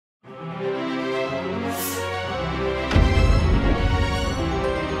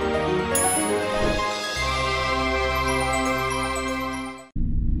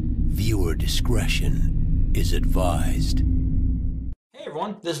Caution is advised. Hey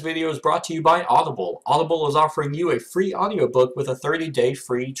everyone, this video is brought to you by Audible. Audible is offering you a free audiobook with a 30-day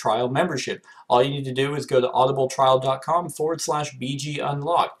free trial membership. All you need to do is go to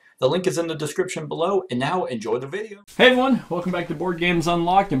audibletrial.com/BGUnlocked. The link is in the description below, and now enjoy the video. Hey everyone, welcome back to Board Games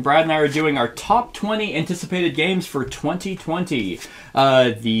Unlocked, and Brad and I are doing our top 20 anticipated games for 2020.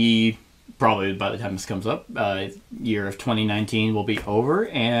 Probably by the time this comes up, year of 2019 will be over,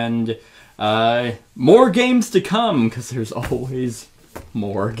 and more games to come, because there's always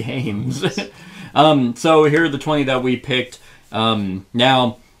more games. So here are the 20 that we picked.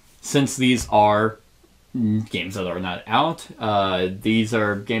 Now, since these are games that are not out, these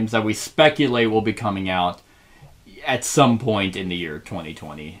are games that we speculate will be coming out at some point in the year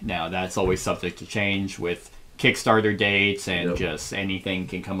 2020. Now, that's always subject to change with Kickstarter dates and just anything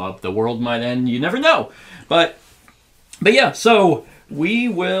can come up. The world might end. You never know. But yeah, so we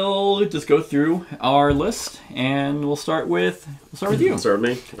will just go through our list, and we'll start with you. Start with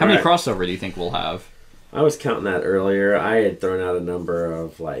me. How many crossover do you think we'll have? I was counting that earlier. I had thrown out a number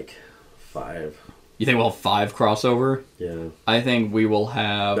of like 5. You think we'll have 5 crossover? Yeah. I think we will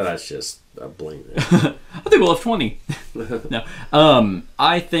have. But that's just a blank. I think we'll have 20. No.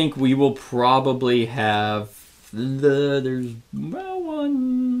 I think we will probably have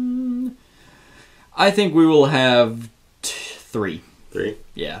one. I think we will have 3. 3?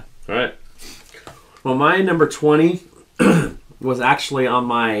 Yeah. All right. Well, my number 20 was actually on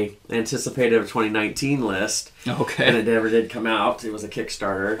my anticipated of 2019 list. Okay. And it never did come out. It was a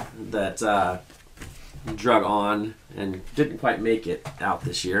Kickstarter that drug on and didn't quite make it out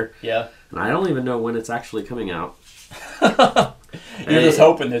this year. Yeah. And I don't even know when it's actually coming out. You're just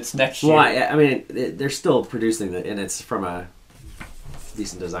hoping it's next year. Well, I mean, they're still producing it, and it's from a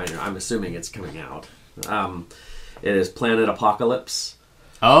decent designer. I'm assuming it's coming out. It is Planet Apocalypse.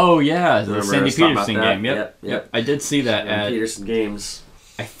 Oh, yeah, the Remember Sandy us talking Peterson about that? game. Yep. Yep. I did see that at Peterson Games.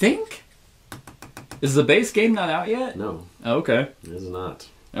 I think. Is the base game not out yet? No. Oh, okay. It is not.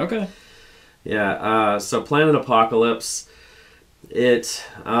 Okay. Yeah, so Planet Apocalypse, it's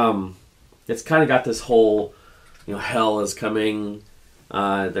kind of got this whole, hell is coming,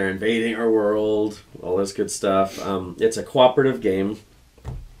 they're invading our world, all this good stuff. It's a cooperative game,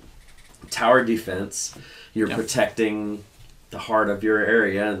 tower defense. You're protecting the heart of your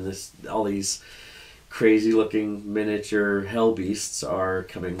area, and all these crazy-looking miniature hell beasts are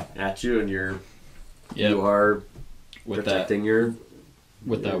coming at you, and you are protecting your...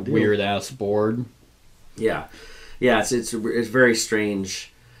 With that weird ass board. Yeah. It's very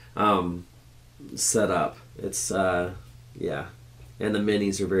strange setup. It's and the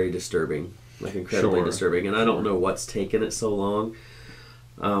minis are very disturbing, like incredibly disturbing. And I don't know what's taken it so long.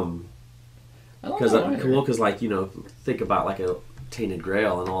 Because think about like a Tainted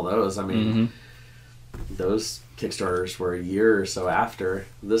Grail and all those. I mean, those Kickstarters were a year or so after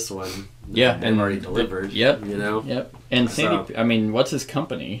this one. Yeah, and already delivered. Yep. Yep. And Sandy, what's his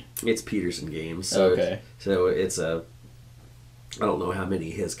company? It's Peterson Games. So okay. So it's I don't know how many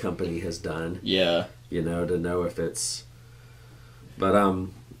his company has done. Yeah. To know if it's. But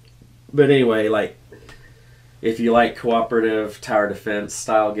anyway, like, if you like cooperative tower defense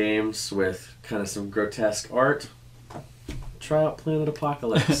style games with kind of some grotesque art, try out Planet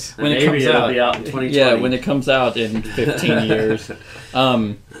Apocalypse. When it maybe comes it'll out, be out in 2020. Yeah, when it comes out in 15 years.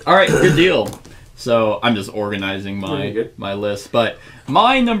 All right, good deal. So I'm just organizing my list. But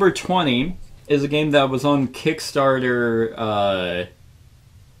my number 20 is a game that was on Kickstarter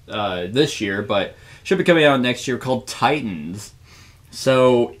this year, but should be coming out next year, called Titans.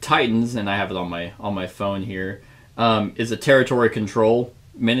 So Titans, and I have it on my phone here, is a territory control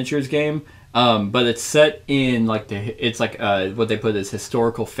miniatures game. But it's set in what they put as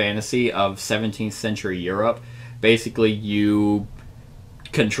historical fantasy of 17th century Europe. Basically, you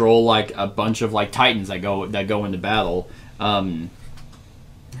control like a bunch of like titans that go into battle. It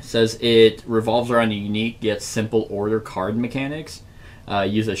says it revolves around a unique yet simple order card mechanics.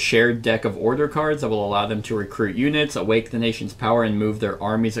 Use a shared deck of order cards that will allow them to recruit units, awake the nation's power, and move their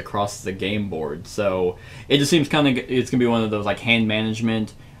armies across the game board. So it just seems it's gonna be one of those like hand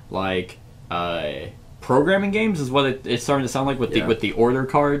management programming games is what it's starting to sound like with the order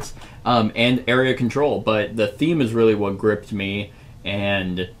cards and area control. But the theme is really what gripped me,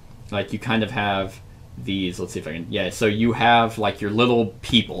 and like you kind of have these. Let's see if I can. So you have like your little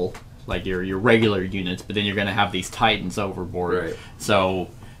people, like your regular units, but then you're gonna have these titans overboard. Right. So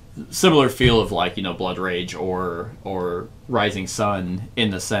similar feel of like Blood Rage or Rising Sun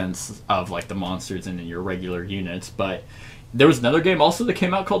in the sense of like the monsters and then your regular units. But there was another game also that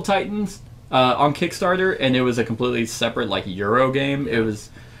came out called Titans on Kickstarter, and it was a completely separate like Euro game. It was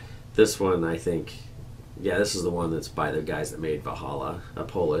This one, I think, yeah, this is the one that's by the guys that made Valhalla.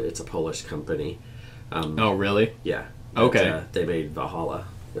 It's a Polish company. Oh, really? Yeah. Okay. They made Valhalla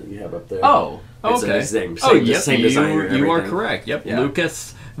that you have up there. Oh, it's okay. Same Yep, designer. You are correct. Yep, yeah.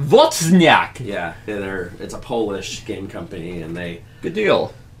 Lucas Wozniak. Yeah, it's a Polish game company, and they... Good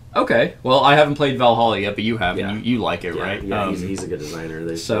deal. Okay, well, I haven't played Valhalla yet, but you have, and you like it, right? Yeah, he's a good designer.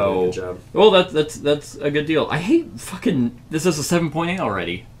 They do a good job. Well, that's a good deal. I hate fucking... This is a 7.8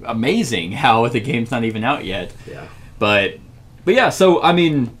 already. Amazing how the game's not even out yet. Yeah. But yeah, so, I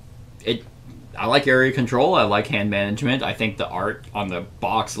mean, I like area control. I like hand management. I think the art on the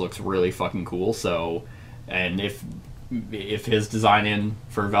box looks really fucking cool. So, and if his design in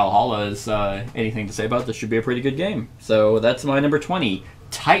for Valhalla is anything to say about, this should be a pretty good game. So that's my number 20,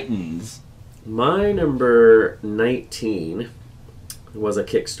 Titans. My number 19 was a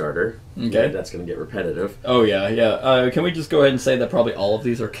Kickstarter. Okay, that's going to get repetitive. Oh yeah. Can we just go ahead and say that probably all of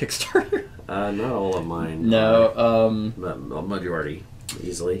these are Kickstarter? Not all of mine. No. A majority.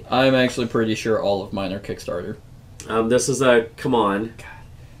 Easily. I'm actually pretty sure all of mine are Kickstarter. This is a come on.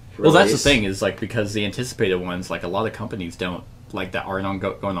 Well, that's the thing is like because the anticipated ones, like a lot of companies don't like that aren't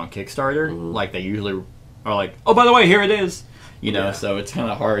going on Kickstarter. Mm-hmm. Like they usually are like, oh, by the way, here it is. You know, so it's kind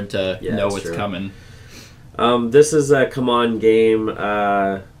of hard to know what's coming. This is a come on game.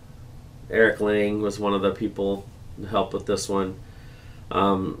 Eric Lang was one of the people who helped with this one.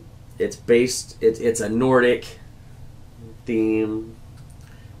 It's based. It's a Nordic theme.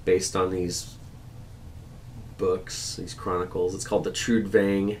 Based on these books, these chronicles. It's called the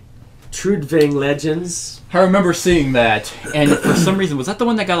Trudvang Legends. I remember seeing that, and for some reason, was that the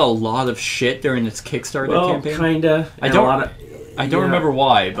one that got a lot of shit during its Kickstarter campaign? Kinda. I don't remember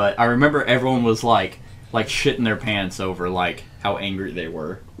why, but I remember everyone was like shitting their pants over like how angry they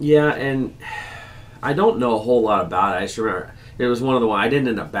were. Yeah, and I don't know a whole lot about it. I just remember it was one of the ones I didn't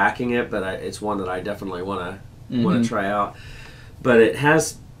end up backing it, but it's one that I definitely want to try out. But it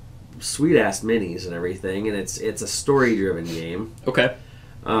has sweet ass minis and everything, and it's a story driven game. Okay.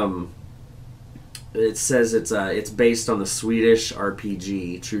 It says it's based on the Swedish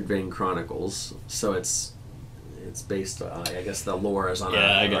RPG Trudvang Chronicles, so it's based. I guess the lore is on.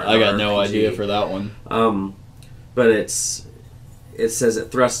 Yeah, I got no idea for that one. But it says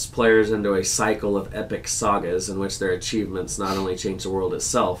it thrusts players into a cycle of epic sagas in which their achievements not only change the world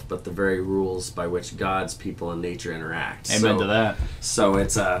itself, but the very rules by which gods, people, and nature interact. Amen to that. So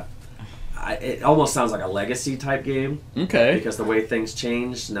it almost sounds like a legacy type game. Okay. Because the way things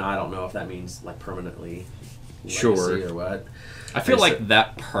change. Now I don't know if that means like permanently legacy or what. I feel like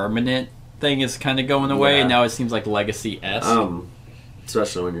that permanent thing is kind of going away, and now it seems like legacy-esque.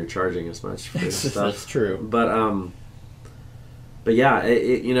 Especially when you're charging as much for this stuff. That's true. But yeah,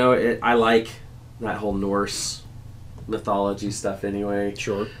 I like that whole Norse mythology stuff anyway.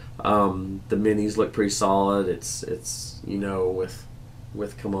 Sure. The minis look pretty solid. It's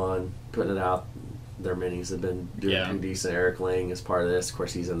with Come On putting it out, their minis have been doing pretty decent. Eric Lang is part of this. Of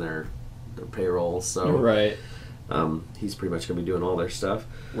course, he's in their payroll, so right. He's pretty much gonna be doing all their stuff.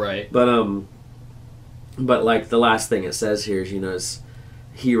 Right. But like the last thing it says here is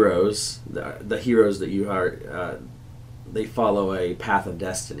heroes. The heroes that you are. They follow a path of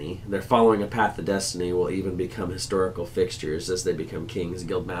destiny. They're following a path of destiny will even become historical fixtures as they become kings,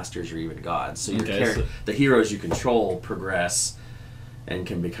 guild masters, or even gods. So the heroes you control progress and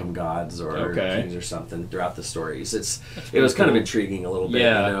can become gods or kings or something throughout the stories. It was kind of intriguing a little bit.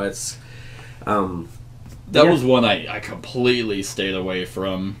 Yeah. It's that was one I completely stayed away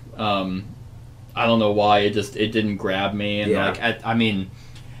from. I don't know why it didn't grab me, and I mean,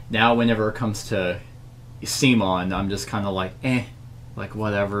 now whenever it comes to Simon, I'm just kind of like, like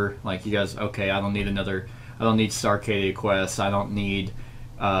whatever. Like you guys, okay, I don't need Starcade Quest. I don't need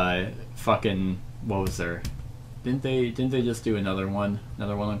fucking what was there? Didn't they just do another one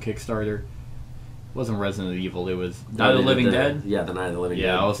on Kickstarter? It wasn't Resident Evil. It was Night of the Living Dead. Yeah, the Night of the Living Dead.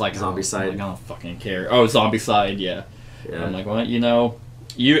 Yeah, I was like Zombicide. I don't fucking care. Oh, Zombicide. Yeah. I'm like, well,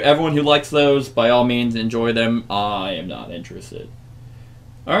 everyone who likes those, by all means, enjoy them. I am not interested.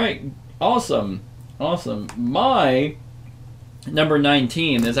 All right, awesome. My number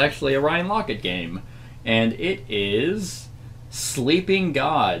 19 is actually a Ryan Lockett game, and it is Sleeping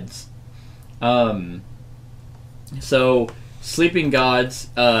Gods. So Sleeping Gods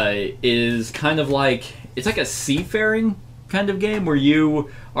is kind of like, it's like a seafaring kind of game where you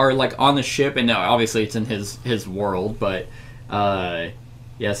are like on the ship, and now obviously it's in his world, but it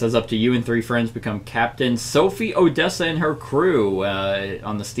says up to you and 3 friends become Captain Sophie Odessa and her crew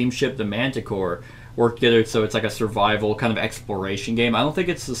on the steamship the Manticore. Work together, so it's like a survival kind of exploration game. I don't think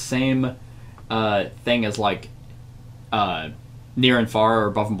it's the same thing as like near and far or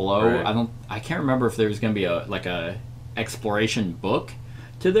above and below. Right. I can't remember if there's going to be a exploration book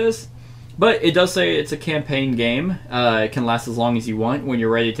to this, but it does say it's a campaign game. It can last as long as you want. When you're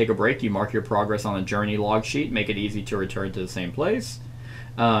ready to take a break, you mark your progress on a journey log sheet, make it easy to return to the same place.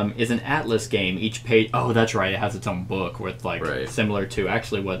 Is an atlas game. Each page, oh, that's right, it has its own book with like similar to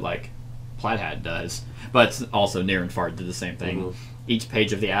actually what like Plaid does, but it's also near and far did the same thing. Mm-hmm. Each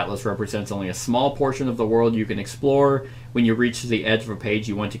page of the atlas represents only a small portion of the world you can explore. When you reach the edge of a page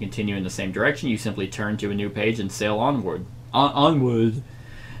you want to continue in the same direction, you simply turn to a new page and sail onward. Onward.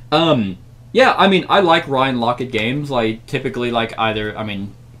 Yeah, I mean, I like Ryan Lockett games. Like, typically, like, either, I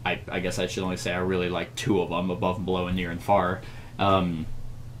mean, I guess I should only say I really like two of them, Above and Below and Near and Far.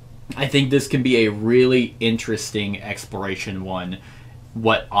 I think this can be a really interesting exploration one,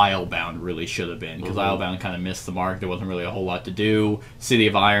 what Islebound really should have been, because Islebound kind of missed the mark. There wasn't really a whole lot to do. City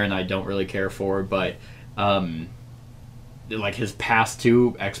of Iron I don't really care for, but like his past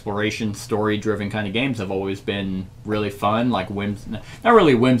two exploration story-driven kind of games have always been really fun, like not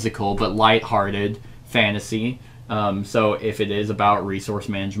really whimsical, but light-hearted fantasy. So if it is about resource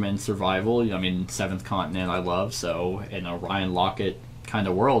management and survival, I mean, Seventh Continent I love, so in a Ryan Lockett kind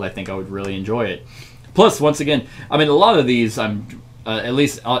of world, I think I would really enjoy it. Plus, once again, I mean, a lot of these, I'm at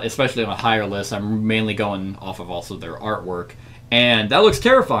least, especially on a higher list, I'm mainly going off of also their artwork. And that looks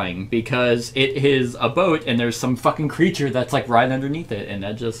terrifying because it is a boat and there's some fucking creature that's like right underneath it. And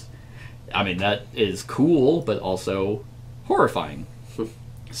that just, I mean, that is cool, but also horrifying.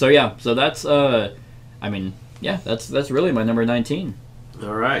 So yeah, so that's, I mean, yeah, that's really my number 19.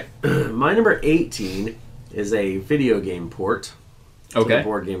 All right. My number 18 is a video game port to the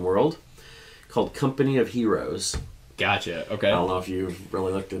board game world called Company of Heroes. Gotcha, okay. I don't know if you've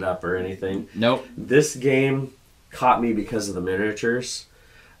really looked it up or anything. Nope. This game caught me because of the miniatures.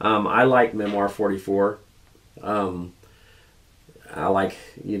 I like Memoir 44. I like,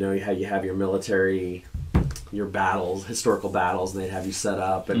 you know, how you have your military, your battles, historical battles, and they'd have you set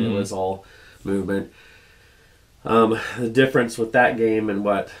up, and it was all movement. The difference with that game and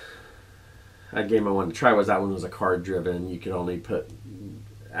what a game I wanted to try was that one was a card driven. You could only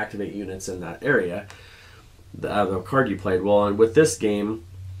activate units in that area. The card you played. Well, and with this game,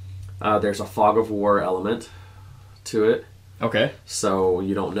 there's a fog of war element to it. Okay. So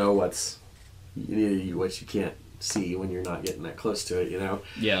you don't know what you can't see when you're not getting that close to it, you know?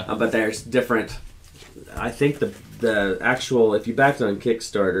 Yeah. But there's different... I think the actual... If you backed it on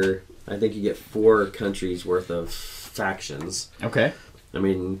Kickstarter, I think you get 4 countries worth of factions. Okay. I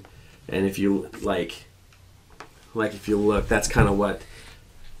mean, and if you, like if you look, that's kind of what...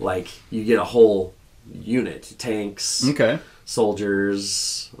 Like, you get a whole unit. Tanks. Okay.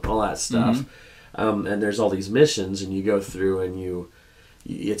 Soldiers. All that stuff. Mm-hmm. And there's all these missions, and you go through, and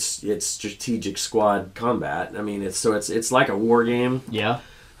it's strategic squad combat. I mean, it's like a war game. Yeah.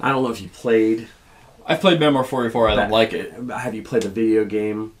 I don't know if you played. I've played Memoir 44. I don't like it. Have you played the video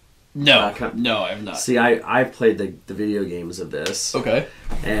game? No, no, I've not. See, I've played the video games of this. Okay.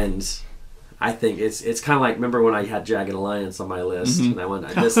 And I think it's kind of like, remember when I had Jagged Alliance on my list, and I went,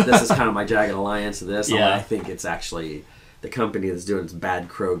 this is kind of my Jagged Alliance of this. Yeah. I think it's actually the company that's doing it's Bad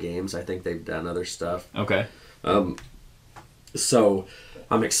Crow Games. I think they've done other stuff. Okay. So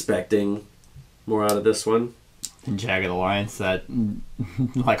I'm expecting more out of this one. And Jagged Alliance, that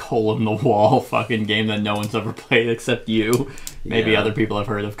like hole in the wall fucking game that no one's ever played except you. Maybe other people have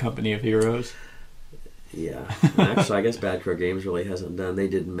heard of Company of Heroes. Yeah. Actually, I guess Bad Crow Games really hasn't done. They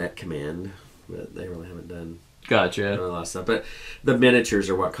did Met Command, but they really haven't done. Gotcha. A lot of stuff. But the miniatures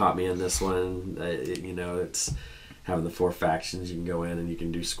are what caught me in this one. You know, it's having the 4 factions. You can go in and you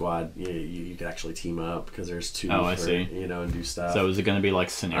can do squad. You can actually team up because there's 2. Oh, I see. You know, and do stuff. So is it going to be like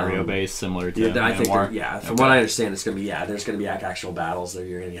scenario based, similar to I think Memoir? From what I understand, it's going to be there's going to be actual battles that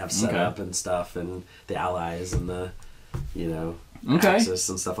you're going to have set up and stuff, and the allies and the Axis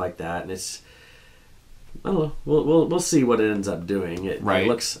and stuff like that. And it's, I don't know. We'll see what it ends up doing. It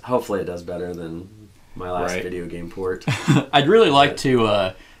looks. Hopefully, it does better than my last video game port. I'd really like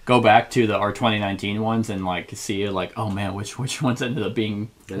to go back to our 2019 ones and like see like, oh man, which ones ended up being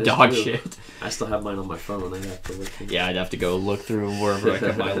dog shit. I still have mine on my phone. I'd have to look through. Yeah, I'd have to go look through wherever I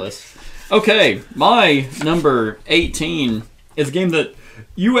got my list. Okay, my number 18 is a game that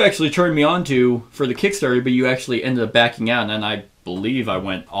you actually turned me on to for the Kickstarter, but you actually ended up backing out, and I believe I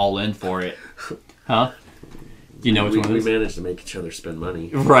went all in for it. Huh? Do you know which one it is? We managed to make each other spend money.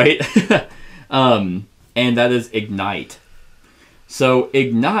 Right. And that is Ignite. So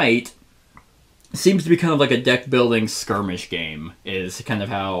Ignite seems to be kind of like a deck building skirmish game, is kind of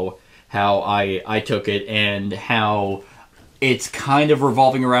how I took it, and how it's kind of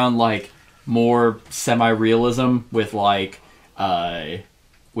revolving around like more semi-realism with like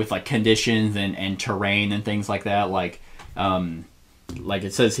with like conditions and terrain and things like that. Like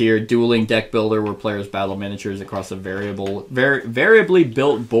it says here, dueling deck builder where players battle miniatures across a variably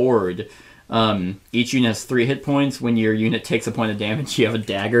built board. Each unit has 3 hit points. When your unit takes a point of damage, you have a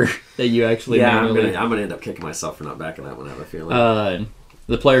dagger that you actually manually... I'm gonna end up kicking myself for not backing that one. I have a feeling.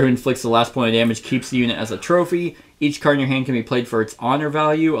 The player who inflicts the last point of damage keeps the unit as a trophy. Each card in your hand can be played for its honor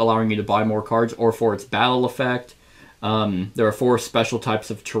value, allowing you to buy more cards, or for its battle effect. There are 4 special types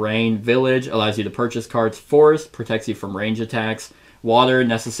of terrain. Village allows you to purchase cards. Forest protects you from range attacks. Water,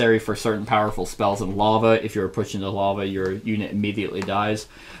 necessary for certain powerful spells. And lava, if you're pushed into lava, your unit immediately dies.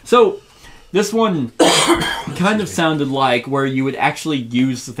 So, this one kind of sounded like where you would actually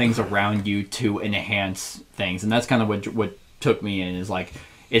use the things around you to enhance things. And that's kind of what took me in, is like,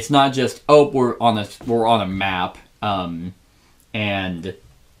 it's not just, oh, we're on a map, and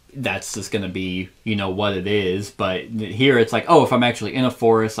that's just going to be, what it is. But here it's like, oh, if I'm actually in a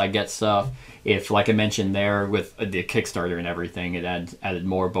forest, I get stuff. If, like I mentioned there, with the Kickstarter and everything, it added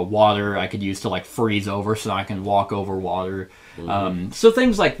more. But water I could use to, like, freeze over so I can walk over water. Mm-hmm. So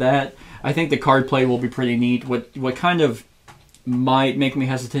things like that. I think the card play will be pretty neat. What kind of might make me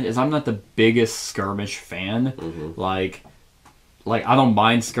hesitant is I'm not the biggest skirmish fan. Mm-hmm. Like I don't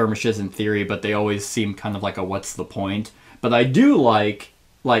mind skirmishes in theory, but they always seem kind of like a what's the point. But I do like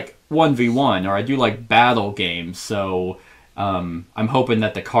 1v1, or I do like battle games, so I'm hoping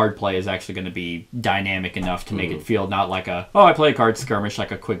that the card play is actually going to be dynamic enough to make it feel not like I play a card skirmish, like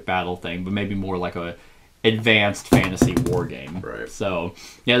a quick battle thing, but maybe more like a advanced fantasy war game. Right. So,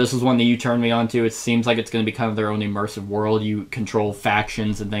 yeah, this is one that you turned me on to. It seems like it's going to be kind of their own immersive world. You control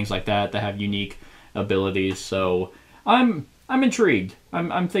factions and things like that have unique abilities, so I'm intrigued.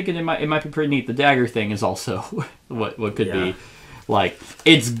 I'm thinking it might be pretty neat. The dagger thing is also what could be. Like,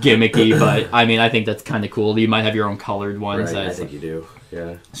 it's gimmicky, but I mean, I think that's kind of cool. You might have your own colored ones. Right, I think you do.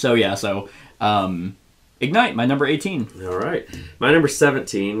 Yeah. So Ignite, my number 18. All right. My number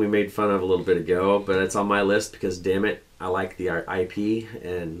 17, we made fun of a little bit ago, but it's on my list because, damn it, I like the IP,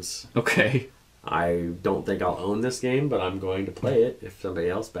 and okay. I don't think I'll own this game, but I'm going to play it if somebody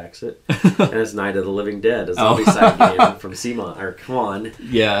else backs it. And it's Night of the Living Dead, a zombie side game from Simon, or come on.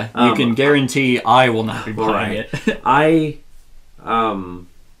 Yeah, you can guarantee I will not be playing it.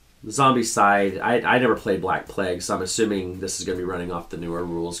 Zombie side, I never played Black Plague, so I'm assuming this is going to be running off the newer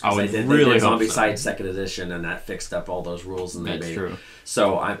rules. I they did Zombie Side 2nd Edition, and that fixed up all those rules. And That's true.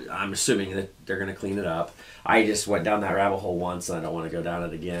 So I'm assuming that they're going to clean it up. I just went down that rabbit hole once, and I don't want to go down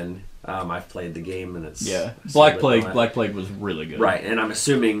it again. I've played the game, and it's Black Plague was really good. Right, and I'm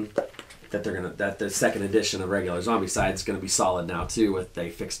assuming that that the 2nd edition of regular Zombie Side is going to be solid now too. With they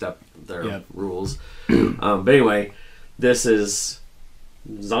fixed up their rules. But anyway, this is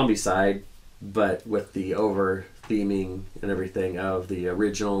Zombie Side, but with the over theming and everything of the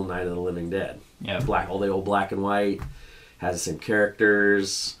original Night of the Living Dead. Yeah, all the old black and white, has the same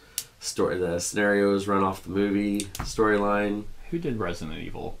characters. The scenarios run off the movie storyline. Who did Resident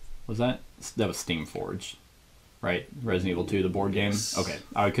Evil? That was Steamforged, right? Resident Evil 2, the board game. Okay,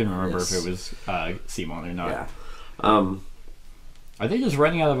 I couldn't remember if it was Simon or not. Yeah. Are they just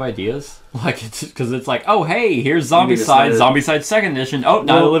running out of ideas? Like, it's because it's like, oh hey, here's Zombie Side 2nd Edition. Oh,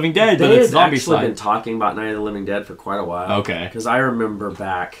 Night of the Living Dead, but it's Zombie Side. They've actually been talking about Night of the Living Dead for quite a while. Okay. Because I remember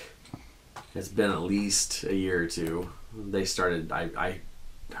back, it's been at least a year or two. They started. I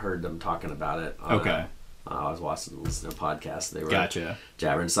heard them talking about it. Okay. I was listening to a podcast. They were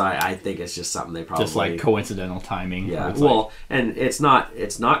jabbering. So I think it's just something they probably just like coincidental timing. Yeah. Well, and it's not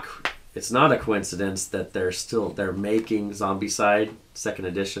a coincidence that they're making Zombie Side 2nd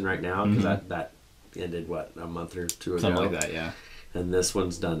Edition right now, because that ended a month or two ago. Something like that, yeah. And this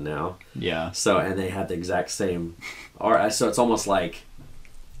one's done now. Yeah. So, and they had the exact same, so it's almost like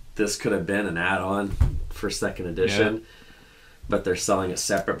this could have been an add-on for 2nd Edition. Yeah. But they're selling it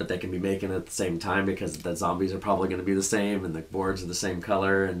separate, but they can be making it at the same time because the zombies are probably going to be the same, and the boards are the same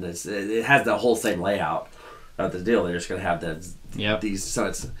color, and it has the whole same layout of the deal. They're just going to have these. So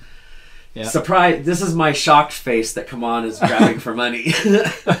it's surprise. This is my shocked face that Come On is grabbing for money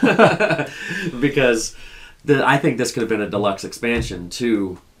because I think this could have been a deluxe expansion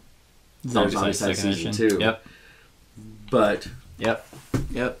to Zombie Side Season 2. Yep. But yep.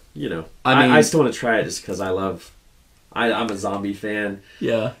 I still want to try it just because I'm a zombie fan.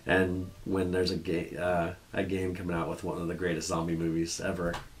 Yeah. And when there's a game coming out with one of the greatest zombie movies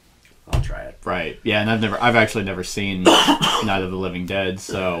ever, I'll try it. Right. Yeah, and I've actually never seen Night of the Living Dead,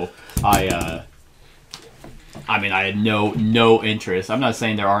 so I had no interest. I'm not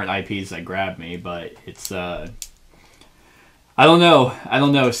saying there aren't IPs that grab me, but it's I don't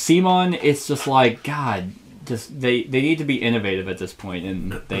know. Simon, it's just like, God, just they need to be innovative at this point,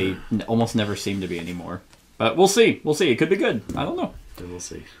 and they almost never seem to be anymore. But we'll see. We'll see. It could be good. I don't know. Then we'll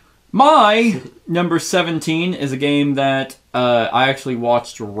see. My number 17 is a game that I actually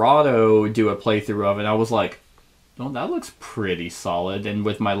watched Rado do a playthrough of, and I was like, "Oh, that looks pretty solid." And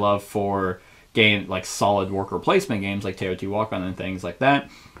with my love for solid worker placement games like Teotihuacan and things like that,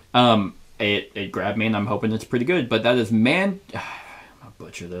 it grabbed me, and I'm hoping it's pretty good. But that is I'm gonna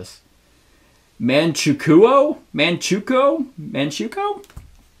butcher this. Manchukuo.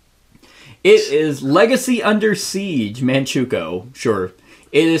 It is Legacy Under Siege, Manchukuo, sure.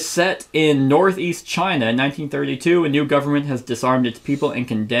 It is set in northeast China in 1932. A new government has disarmed its people and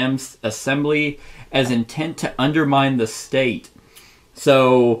condemns assembly as intent to undermine the state.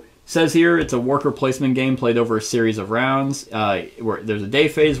 So, it says here it's a worker placement game played over a series of rounds. Where there's a day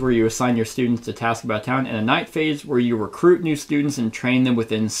phase where you assign your students to tasks about town, and a night phase where you recruit new students and train them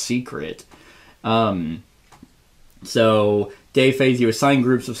within secret. So, day phase, you assign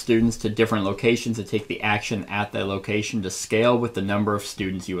groups of students to different locations to take the action at that location to scale with the number of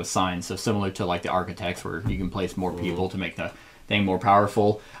students you assign. So, similar to like the Architects, where you can place more people to make the thing more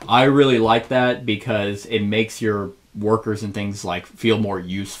powerful. I really like that because it makes your workers and things like feel more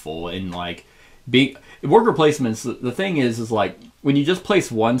useful and like worker placements. The thing is like when you just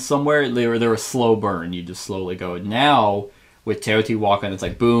place one somewhere, they're a slow burn. You just slowly go. Now, with Teotihuacan, it's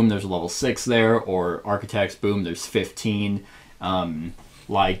like, boom, there's a level 6 there, or Architects, boom, there's 15.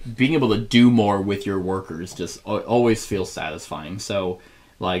 Like, being able to do more with your workers just always feels satisfying. So,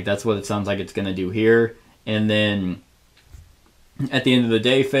 like, that's what it sounds like it's going to do here. And then, at the end of the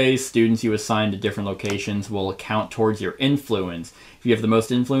day phase, students you assign to different locations will count towards your influence. If you have the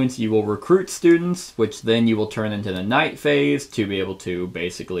most influence, you will recruit students, which then you will turn into the night phase to be able to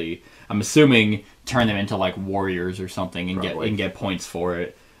basically, I'm assuming, turn them into like warriors or something and get points for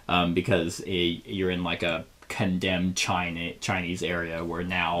it, because you're in like a condemned Chinese area where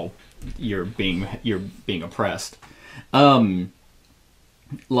now you're being oppressed. Like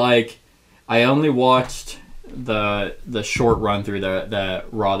I only watched the short run through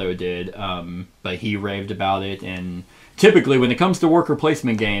that Rado did, but he raved about it. And typically when it comes to worker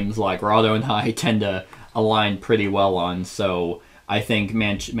placement games, like Rado and I tend to align pretty well on, so I think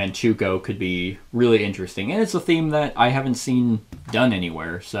Manchukuo could be really interesting. And it's a theme that I haven't seen done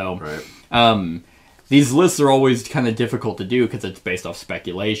anywhere. So right. These lists are always kind of difficult to do because it's based off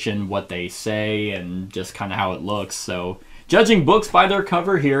speculation, what they say, and just kind of how it looks. So judging books by their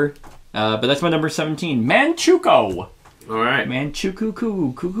cover here. But that's my number 17. Manchukuo. All right.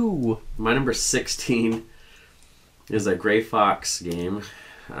 Manchukuo. My number 16 is a Gray Fox game.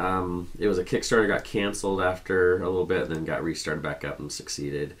 It was a Kickstarter, got canceled after a little bit, and then got restarted back up and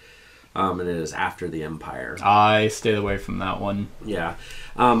succeeded. And it is After the Empire. I stayed away from that one. Yeah,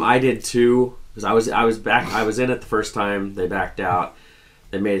 I did too. Because I was in it the first time. They backed out.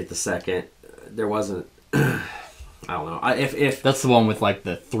 They made it the second. There wasn't. I don't know. If that's the one with like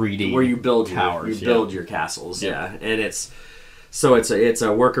the 3D where you build towers, build your castles. Yeah, and it's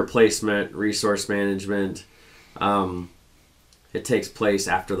a worker placement, resource management. It takes place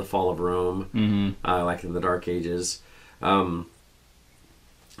after the fall of Rome, like in the Dark Ages. So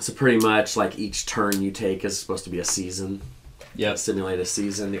pretty much like each turn you take is supposed to be a season. Yeah, simulate a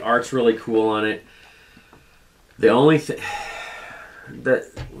season. The art's really cool on it. The only thing that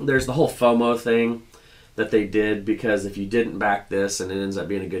there's the whole FOMO thing that they did, because if you didn't back this and it ends up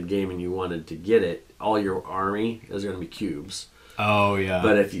being a good game and you wanted to get it, all your army is going to be cubes. Oh yeah.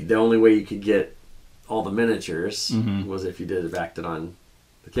 But the only way you could get all the miniatures was if you backed it on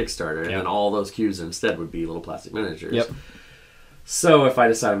the Kickstarter, and then all those cubes instead would be little plastic miniatures. Yep. So if I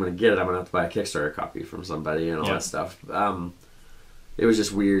decide I'm going to get it, I'm going to have to buy a Kickstarter copy from somebody and all that stuff. It was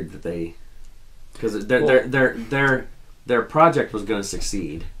just weird that they, because their project was going to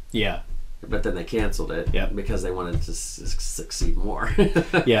succeed. Yeah. But then they canceled it because they wanted to succeed more.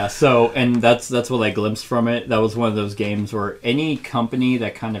 Yeah, so, and that's what I glimpsed from it. That was one of those games where any company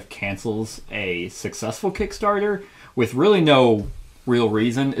that kind of cancels a successful Kickstarter with really no real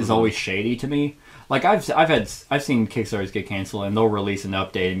reason is always shady to me. Like I've seen Kickstarters get canceled and they'll release an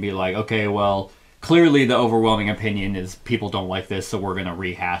update and be like, okay, well, clearly the overwhelming opinion is people don't like this, so we're going to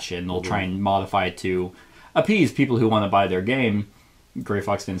rehash it, and they'll try and modify it to appease people who want to buy their game. Gray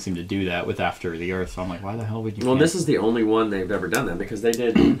Fox didn't seem to do that with After the Earth, so I'm like, why the hell would you? Well, this is the only one they've ever done that, because they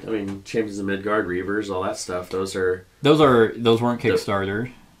did. I mean, Champions of Midgard, Reavers, all that stuff. Those weren't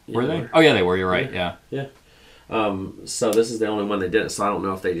Kickstarter, were they? Oh yeah, they were. You're right. Yeah. So this is the only one they did. So I don't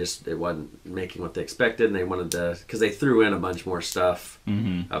know if it wasn't making what they expected, and they wanted to, because they threw in a bunch more stuff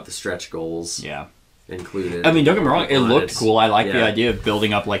of the stretch goals. Yeah. included. I mean, don't get me wrong, it looked cool. I like yeah. the idea of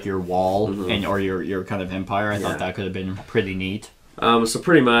building up like your wall and or your kind of empire. I thought that could have been pretty neat. So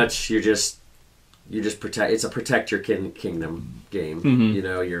pretty much you just protect. It's a protect your kingdom game. You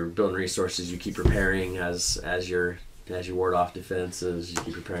know, you're building resources. You keep repairing as you ward off defenses. You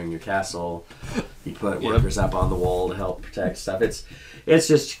keep repairing your castle. You put workers up on the wall to help protect stuff. It's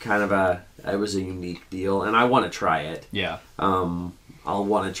just kind of it was a unique deal, and I want to try it. Yeah. I'll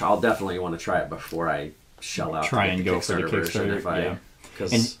definitely want to try it before I shell out. Try and go for the Kickstarter.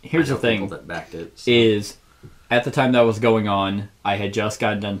 And here's the thing: that backed it, is at the time that was going on, I had just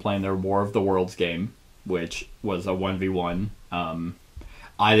gotten done playing their War of the Worlds game, which was a 1v1.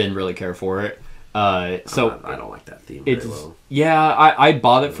 I didn't really care for it. So I don't like that theme very well. Yeah, I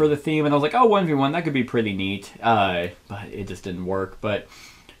bought it for the theme, and I was like, oh, 1v1, that could be pretty neat. But it just didn't work. But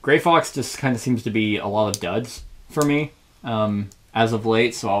Grey Fox just kind of seems to be a lot of duds for me as of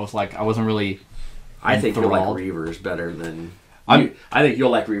late. So I was like, I wasn't really. I think you'll like Reavers better than. I think you'll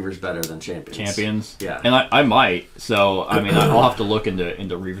like Reavers better than Champions. Yeah, and I might. So I mean, I'll have to look into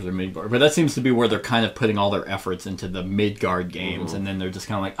Reavers or Midgard. But that seems to be where they're kind of putting all their efforts into the Midgard games, and then they're just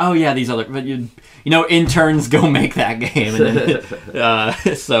kind of like, oh yeah, these other, but you know, interns go make that game, and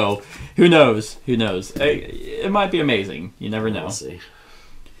then, so who knows? Who knows? It might be amazing. You never know. We'll see.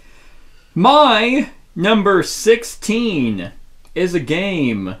 My number 16 is a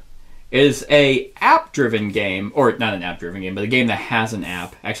game. Is a app-driven game, or not an app-driven game, but a game that has an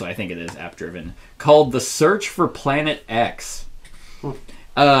app. Actually, I think it is app-driven, called The Search for Planet X.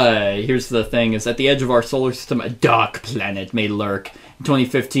 Here's the thing, is at the edge of our solar system, a dark planet may lurk. In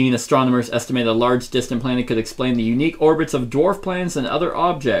 2015, astronomers estimated a large distant planet could explain the unique orbits of dwarf planets and other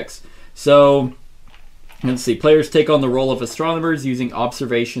objects. So, let's see, players take on the role of astronomers using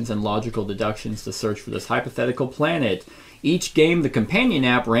observations and logical deductions to search for this hypothetical planet. Each game, the companion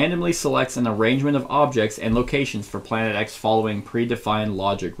app randomly selects an arrangement of objects and locations for Planet X following predefined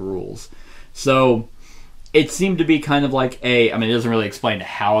logic rules. So, it seemed to be kind of like I mean, it doesn't really explain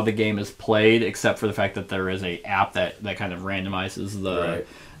how the game is played, except for the fact that there is a app that kind of randomizes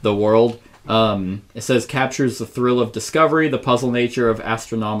the world. It says, captures the thrill of discovery, the puzzle nature of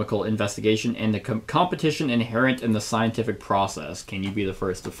astronomical investigation, and the competition inherent in the scientific process. Can you be the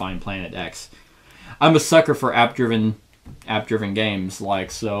first to find Planet X? I'm a sucker for app-driven games,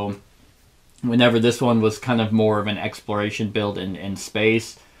 so whenever this one was kind of more of an exploration build in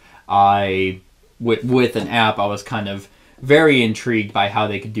space, with an app, I was kind of very intrigued by how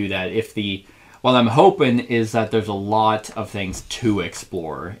they could do that. What I'm hoping is that there's a lot of things to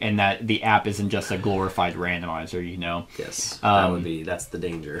explore, and that the app isn't just a glorified randomizer, you know? Yes, that's the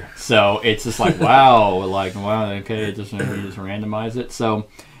danger. So it's just like, wow, okay, you just randomize it. So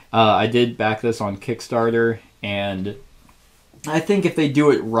I did back this on Kickstarter, and I think if they do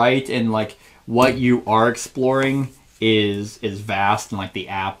it right and what you are exploring is vast, and the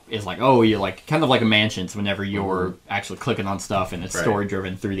app is you're kind of like a Mansions whenever you're actually clicking on stuff and it's story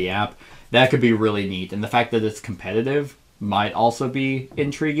driven through the app, that could be really neat. And the fact that it's competitive might also be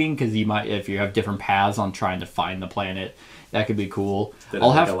intriguing, because you might, if you have different paths on trying to find the planet, that could be cool. Did it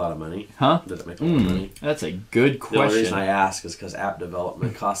make a lot of money? Huh? Did it make a lot of money? That's a good question. The only reason I ask is because app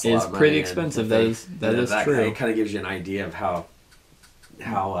development costs a lot of money. It's pretty expensive. That is true. It kind of gives you an idea of how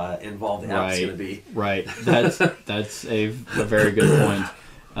involved the app's going to be. Right. That's a very good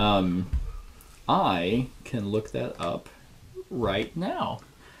point. I can look that up right now.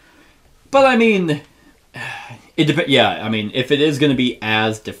 But I mean, it depends. Yeah, I mean, if it is going to be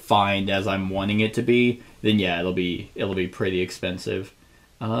as defined as I'm wanting it to be, then yeah, it'll be pretty expensive.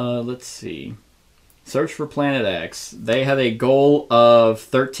 Let's see. Search for Planet X. They had a goal of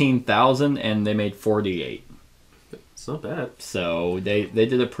 13,000 and they made 48. It's not bad. So they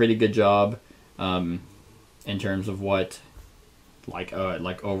did a pretty good job in terms of what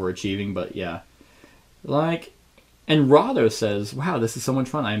overachieving, but yeah. And Rado says, wow, this is so much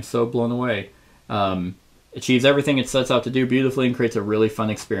fun. I am so blown away. Achieves everything it sets out to do beautifully and creates a really fun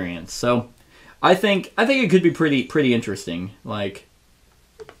experience. So I think it could be pretty interesting. But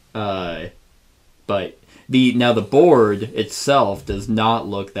the board itself does not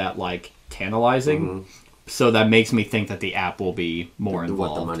look that tantalizing. Mm-hmm. So that makes me think that the app will be more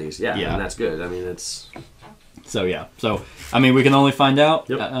involved. What the money's, yeah, and that's good. I mean, it's... So, yeah. So, I mean, we can only find out.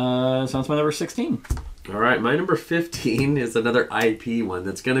 Yep. So that's my number 16. All right, my number 15 is another IP one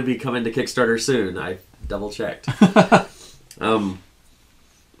that's going to be coming to Kickstarter soon. I double-checked. And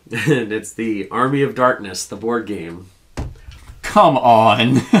it's the Army of Darkness, the board game. Come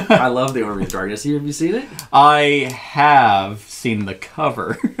on. I love the Army of Darkness. Have you seen it? I have seen the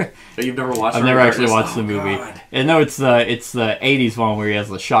cover. But you've never watched I've never actually watched the movie. God. And no, it's the 80s one where he has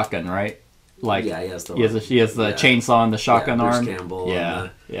the shotgun, right? Like, yeah, he has the chainsaw and the shotgun Bruce arm. Campbell. Yeah,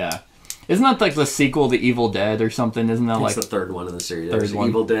 yeah. Isn't that like the sequel to Evil Dead or something? Isn't that like the third one in the series? Third one.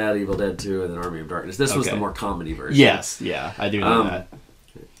 Evil Dead, Evil Dead 2, and then Army of Darkness. This was the more comedy version. Yes, yeah, I do know that.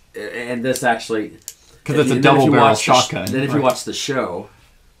 And this actually, because it's a double barrel shotgun. Then if you watch the show,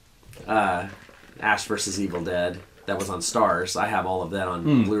 Ash vs. Evil Dead, that was on Stars. I have all of that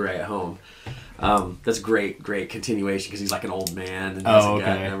on Blu-ray at home. That's great continuation because he's like an old man and has a gun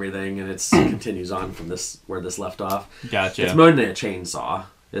and everything, and it continues on from where this left off. Gotcha. It's more than a chainsaw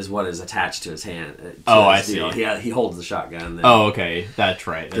is what is attached to his hand. I see. Yeah, he holds the shotgun. Okay, that's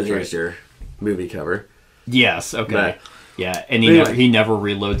right. That's here's your movie cover. Yes. Okay. But, yeah, and he never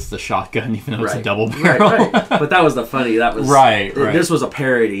reloads the shotgun even though it's a double barrel. Right. But that was the funny. That was right. This was a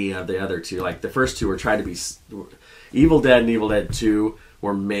parody of the other two. Like the first two were trying to be Evil Dead and Evil Dead 2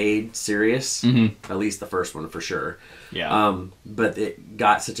 were made serious. At least the first one for sure. Yeah. But it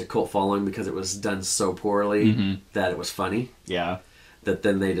got such a cult following because it was done so poorly that it was funny. Yeah. That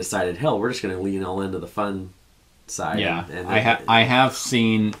then they decided, hell, we're just going to lean all into the fun side. Yeah. I have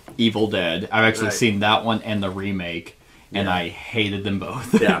seen Evil Dead. I've actually seen that one and the remake, and I hated them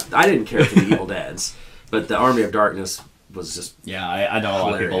both. Yeah. I didn't care for the Evil Deads, but the Army of Darkness was just I know a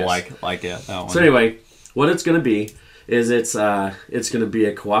lot of people like it. That one. So anyway, what it's going to be is it's going to be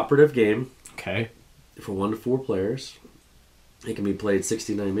a cooperative game. Okay. For 1 to 4 players. It can be played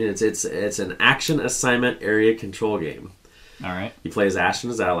 69 minutes. It's an action assignment area control game. All right. You play as Ash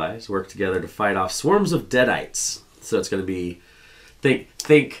and his allies work together to fight off swarms of deadites. So it's going to be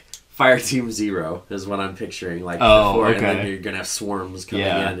think Fire Team Zero is what I'm picturing. Like before, and then you're going to have swarms coming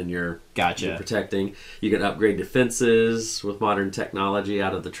in, and you're protecting. You can upgrade defenses with modern technology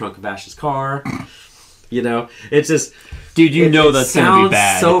out of the trunk of Ash's car. You know, it's just, dude. That's going to be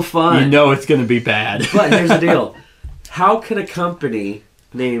bad. So fun. You know it's going to be bad. But here's the deal: how can a company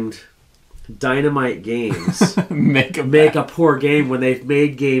named Dynamite Games make a poor game when they've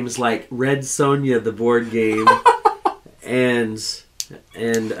made games like Red Sonja, the board game, and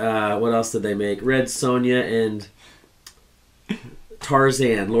what else did they make? Red Sonja and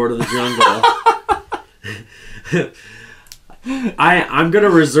Tarzan, Lord of the Jungle. I'm gonna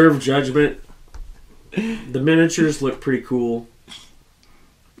reserve judgment. The miniatures look pretty cool.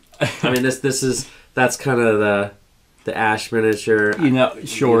 I mean, that's kind of the Ash miniature.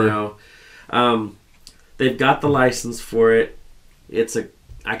 Sure. You know, they've got the license for it.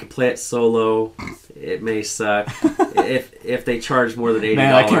 I could play it solo. It may suck. if they charge more than $80.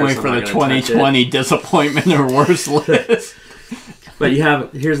 Man, I can't wait for the 2020 disappointment or worse list. But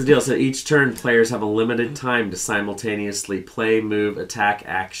here's the deal. So each turn, players have a limited time to simultaneously play, move, attack,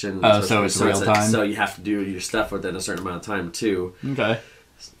 action. Oh, so it's real time? So you have to do your stuff within a certain amount of time, too. Okay.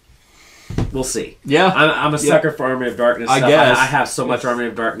 We'll see. Yeah. I'm a sucker for Army of Darkness stuff. I guess. I have so much Army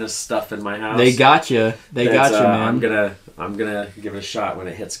of Darkness stuff in my house. They got you. Man. I'm gonna give it a shot when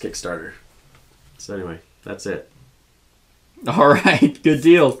it hits Kickstarter. So anyway, that's it. All right. Good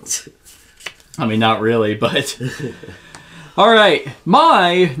deal. I mean, not really, but... All right,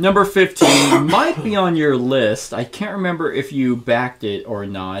 my number 15 might be on your list. I can't remember if you backed it or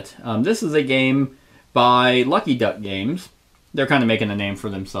not. This is a game by Lucky Duck Games. They're kind of making a name for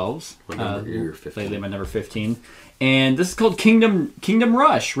themselves. What number? You're 15. They my number 15. And this is called Kingdom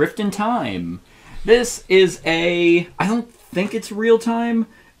Rush, Rift in Time. This is I don't think it's real time,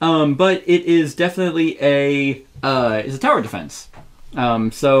 but it is definitely it's a tower defense.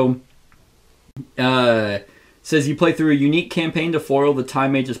 Says you play through a unique campaign to foil the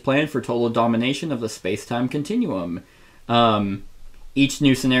Time Mage's plan for total domination of the space-time continuum. Each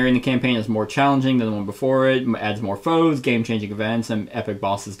new scenario in the campaign is more challenging than the one before it, adds more foes, game-changing events, and epic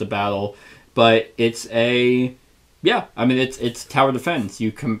bosses to battle. But it's it's tower defense.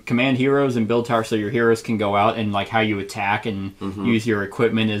 You command heroes and build towers so your heroes can go out, and like how you attack and use your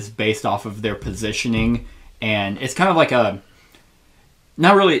equipment is based off of their positioning. And it's kind of like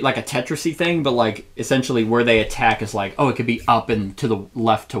not really like a Tetris-y thing, but like essentially where they attack is like, it could be up and to the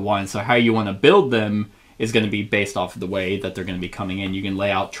left to one. So how you want to build them is going to be based off of the way that they're going to be coming in. You can lay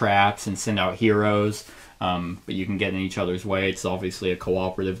out traps and send out heroes, but you can get in each other's way. It's obviously a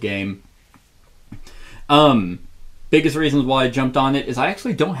cooperative game. Biggest reasons why I jumped on it is I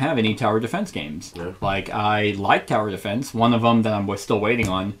actually don't have any tower defense games. Yeah. Like, I like tower defense. One of them that I'm still waiting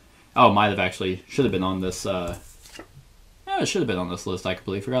on, should have been on this... it should have been on this list. I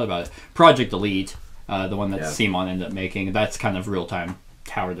completely forgot about it. Project Elite, the one that Simon ended up making. That's kind of real-time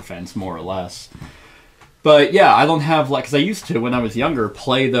tower defense, more or less. But yeah, I don't have because I used to when I was younger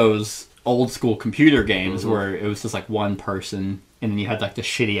play those old-school computer games where it was just like one person, and then you had like the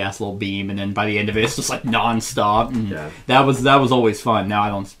shitty-ass little beam, and then by the end of it, it's just like non-stop. And that was always fun. Now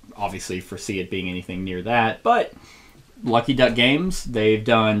obviously foresee it being anything near that. But Lucky Duck Games, they've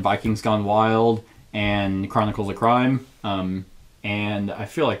done Vikings Gone Wild and Chronicles of Crime, and I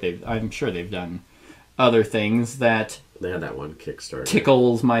feel like I'm sure they've done other things that they had that one Kickstarter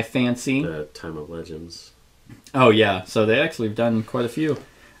tickles my fancy. The Time of Legends. Oh yeah, so they actually have done quite a few.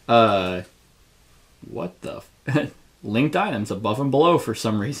 What the? Linked items above and below for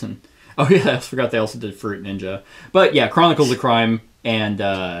some reason. Oh yeah, I forgot they also did Fruit Ninja. But yeah, Chronicles of Crime and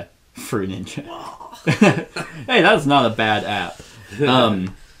Fruit Ninja. Hey, that's not a bad app.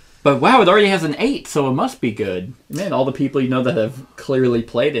 But wow, it already has an 8, so it must be good. Man, all the people you know that have clearly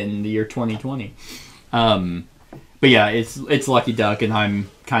played it in the year 2020. But yeah, it's Lucky Duck, and I'm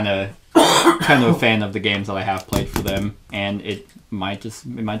kind of a fan of the games that I have played for them, and it might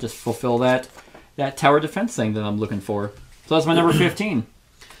just fulfill that tower defense thing that I'm looking for. So that's my number 15.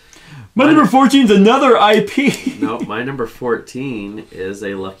 My number 14 is another IP. No, my number 14 is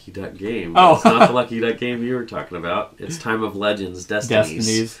a Lucky Duck game. Oh. It's not the Lucky Duck game you were talking about. It's Time of Legends,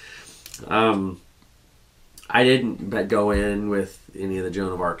 Destinies. I didn't go in with any of the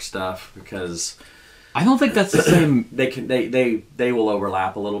Joan of Arc stuff because I don't think that's the same. They will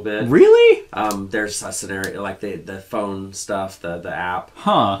overlap a little bit. Really? There's a scenario like the phone stuff, the app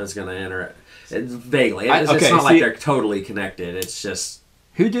that's going to enter it. Vaguely. It's not like they're totally connected. It's just...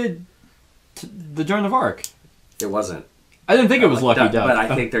 Who did the Joan of Arc? It wasn't. I didn't think it was Lucky Duck. But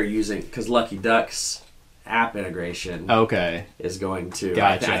I think they're using... Because Lucky Duck's app integration is going to...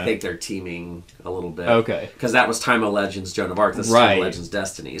 Gotcha. I think they're teaming a little bit. Okay. Because that was Time of Legends, Joan of Arc. This is Time of Legends,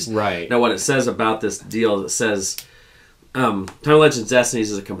 Destinies. Right. Now, what it says about this deal, it says... Time of Legends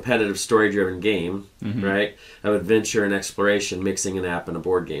Destinies is a competitive story-driven game, right, of adventure and exploration, mixing an app and a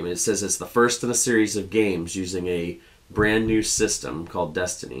board game. And it says it's the first in a series of games using a brand new system called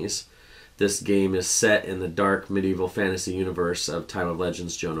Destinies. This game is set in the dark medieval fantasy universe of Time of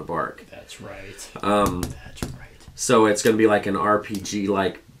Legends Joan of Arc. That's right. That's right. So it's going to be like an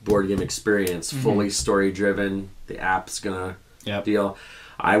RPG-like board game experience, fully story-driven. The app's going to deal...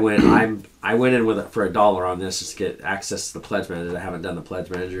 I went in with it for $1 on this just to get access to the Pledge Manager. I haven't done the Pledge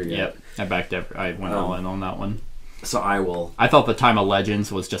Manager yet. Yep, I went all in on that one. So I will. I thought the Time of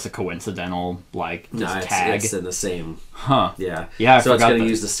Legends was just a coincidental tag. It's in the same. Huh. Yeah. Yeah. So it's going to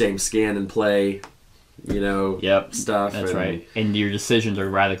use the same scan and play, stuff. That's right. And your decisions are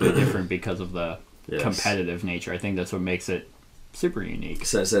radically different because of the competitive nature. I think that's what makes it super unique.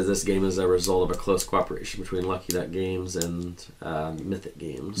 So it says this game is a result of a close cooperation between Lucky Duck Games and Mythic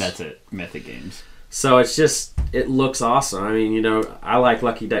Games. That's it, Mythic Games. So it looks awesome. I mean, I like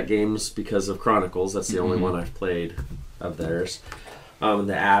Lucky Duck Games because of Chronicles. That's the only one I've played of theirs.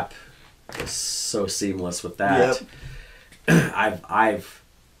 The app is so seamless with that. Yep. I've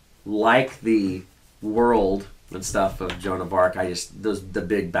liked the world and stuff of Joan of Arc. The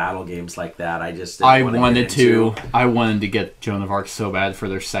big battle games like that. I wanted to get Joan of Arc so bad for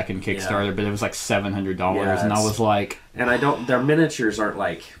their second Kickstarter, but it was like $700, and I was like, their miniatures aren't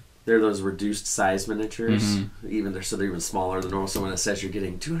like. They're those reduced size miniatures. They're even smaller than normal. So when it says you're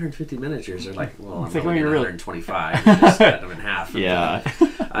getting 250 miniatures, they're like, well, I'm only getting 125. You just cut them in half. Yeah.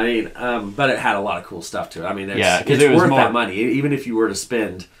 I mean, but it had a lot of cool stuff to it. I mean, it's it was worth that money. Even if you were to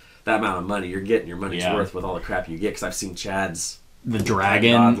spend that amount of money, you're getting your money's worth with all the crap you get. Because I've seen Chad's the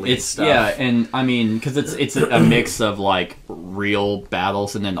dragon. It's stuff. And I mean, because it's a mix of like real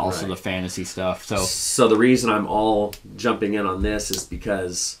battles and then also the fantasy stuff. So the reason I'm all jumping in on this is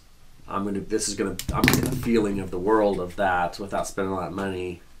because I'm gonna get the feeling of the world of that without spending a lot of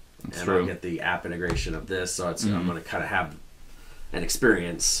money, I'll get the app integration of this. So I'm gonna kind of have an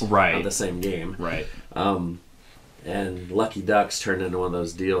experience of the same game. Right. And Lucky Ducks turned into one of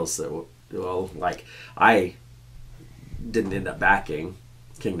those deals that, I didn't end up backing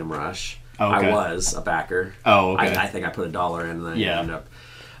Kingdom Rush. I was a backer. Oh, okay. I think I put $1 in and then ended up.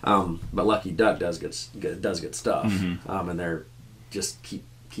 But Lucky Duck does good stuff. And they're just keep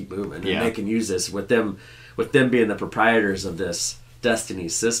moving. And they can use this with them being the proprietors of this Destiny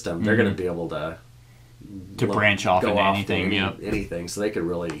system. They're going to be able to branch off into anything. Anything. So they could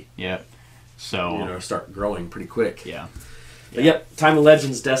really. Yep. So start growing pretty quick. Yeah. But Time of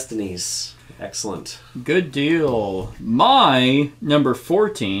Legends, Destinies, excellent. Good deal. My number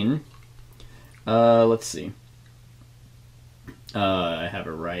 14. Let's see. I have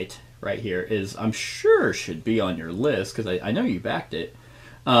it right here. I'm sure should be on your list because I know you backed it.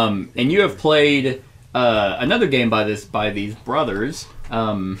 And you have played another game by these brothers,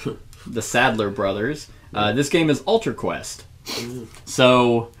 the Sadler brothers. This game is Ultra Quest.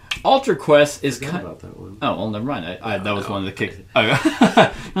 So. Ultra Quest is kind about that one. Oh, well, never mind. That was one of the kicks. I'm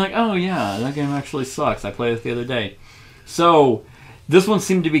like, oh yeah, that game actually sucks. I played it the other day. So, This one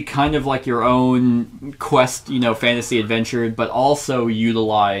seemed to be kind of like your own quest, fantasy adventure, but also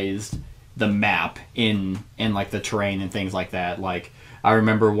utilized the map in like the terrain and things like that. Like, I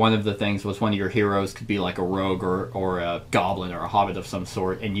remember one of the things was one of your heroes could be like a rogue or a goblin or a hobbit of some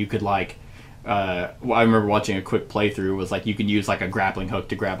sort, and you could like, I remember watching a quick playthrough, was like you can use like a grappling hook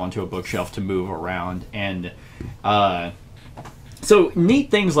to grab onto a bookshelf to move around, and so neat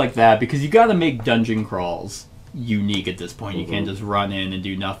things like that, because you got to make dungeon crawls unique at this point. You can't just run in and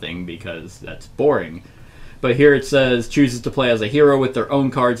do nothing, because that's boring. But here it says, chooses to play as a hero with their own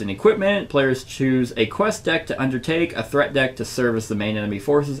cards and equipment. Players choose a quest deck to undertake, a threat deck to service the main enemy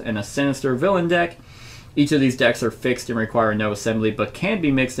forces, and a sinister villain deck. Each of these decks are fixed and require no assembly, but can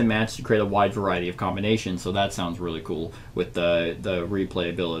be mixed and matched to create a wide variety of combinations. So that sounds really cool with the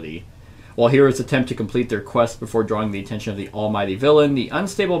replayability. While heroes attempt to complete their quest before drawing the attention of the almighty villain, the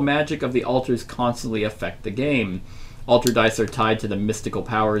unstable magic of the altars constantly affect the game. Altar dice are tied to the mystical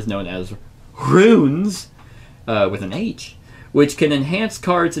powers known as runes, with an H, which can enhance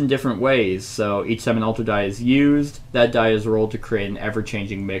cards in different ways. So each time an altar die is used, that die is rolled to create an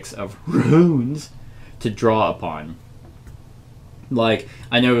ever-changing mix of runes to draw upon. Like,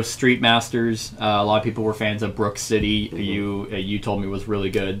 I know Street Masters, a lot of people were fans of Brook City. You told me was really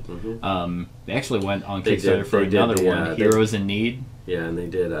good. They actually went on Kickstarter for another one, Heroes in Need. Yeah, and they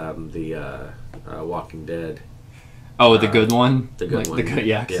did the Walking Dead. Oh, the good one? The good one.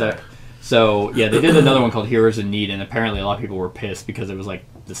 Yeah. So, yeah, they did another one called Heroes in Need, and apparently a lot of people were pissed because it was like,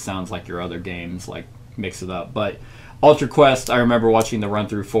 this sounds like your other games, like, mix it up. But Ultra Quest, I remember watching the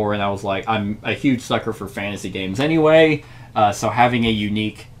run-through for, and I was like, I'm a huge sucker for fantasy games anyway, so having a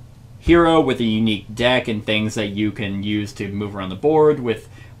unique hero with a unique deck and things that you can use to move around the board with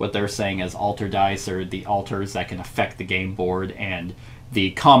what they're saying as altar dice, or the altars that can affect the game board, and the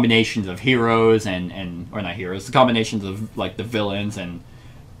combinations of heroes or not heroes, the combinations of, like, the villains and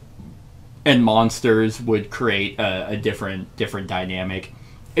monsters would create a different dynamic.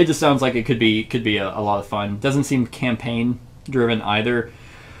 It just sounds like it could be a lot of fun. Doesn't seem campaign driven either,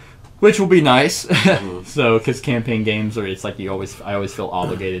 which will be nice. So, because campaign games it's like I always feel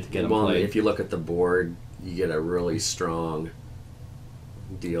obligated to get them played. If you look at the board, you get a really strong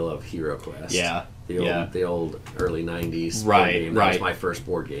deal of Hero Quest. Yeah. The old early 90s right, game. That was my first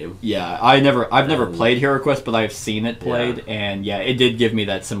board game. Yeah, I've never played Hero Quest, but I've seen it played, and it did give me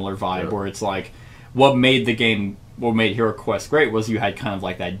that similar vibe where it's like, what made Hero Quest great was you had kind of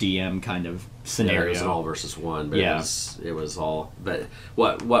like that DM kind of scenario. Yeah, it was an all versus one, but it was all. But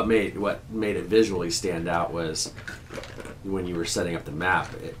what made it visually stand out was when you were setting up the map.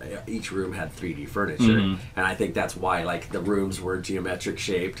 Each room had 3D furniture, and I think that's why like the rooms were geometric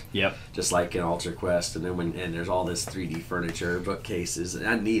shaped. Yep. Just like in Ultra Quest, and then there's all this 3D furniture, bookcases,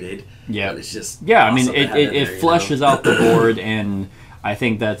 unneeded. Yeah. But it's just I mean it fleshes out the board, and I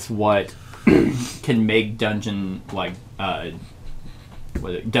think that's what can make dungeon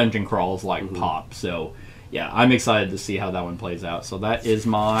crawls like pop. So yeah, I'm excited to see how that one plays out. So that is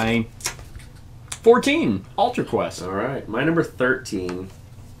my 14, Ultra Quest. All right, my number 13.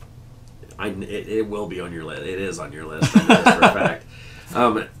 It will be on your list. It is on your list. I know this for a fact.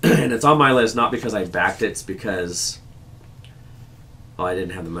 And it's on my list not because I backed it. It's because I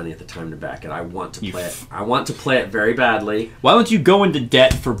didn't have the money at the time to back it. I want to play it. I want to play it very badly. Why don't you go into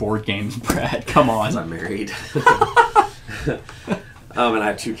debt for board games, Brad? Come on. Because I'm married. And I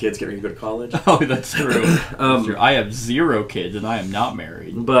have 2 kids getting ready to go to college. Oh, that's true. I have 0 kids, and I am not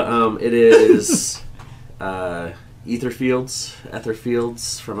married. But it is Etherfields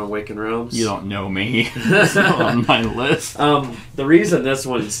from Awakened Realms. You don't know me. It's not on my list. The reason this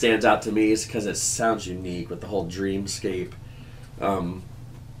one stands out to me is because it sounds unique with the whole dreamscape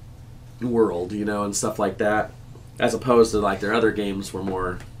world, and stuff like that, as opposed to like their other games were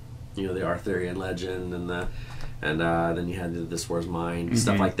more, the Arthurian legend and then you had This War's Mine,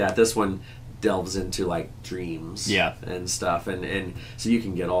 stuff like that. This one delves into like dreams, and stuff, and so you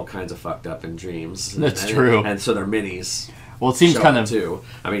can get all kinds of fucked up in dreams. That's true. And so they're minis. Well, it seems kind of too.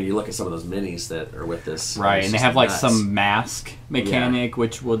 I mean, you look at some of those minis that are with this, right? And they have like some mask mechanic,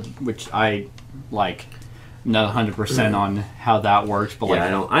 which I like. Not 100% on how that works, but I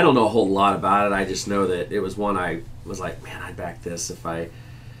don't know a whole lot about it. I just know that it was one I was like, man, I'd back this if I.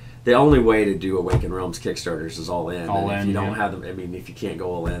 The only way to do Awakened Realms Kickstarters is all in. If you don't have them, I mean, if you can't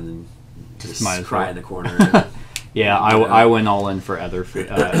go all in, then just cry in the corner. I went all in for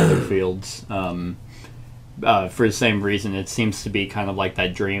Etherfields. For the same reason, it seems to be kind of like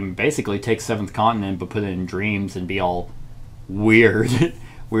that dream. Basically, take Seventh Continent, but put it in dreams and be all weird.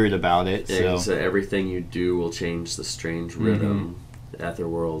 Weird about it. So everything you do will change the strange rhythm.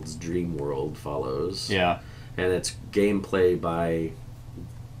 Etherworld's dream world follows. Yeah. And it's gameplay by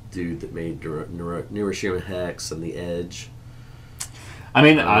dude that made Neuroshima Hex and The Edge. I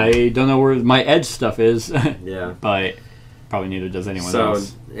mean, I don't know where my Edge stuff is. Yeah. But probably neither does anyone else.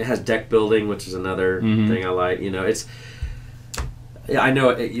 So it has deck building, which is another thing I like. You know, it's... Yeah, I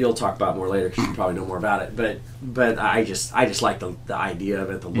know you'll talk about it more later because you probably know more about it. But I just like the idea of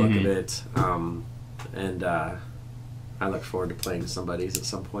it, the look of it. And I look forward to playing somebody's at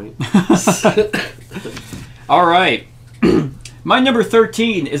some point. All right. My number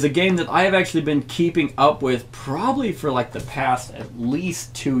 13 is a game that I have actually been keeping up with probably for like the past at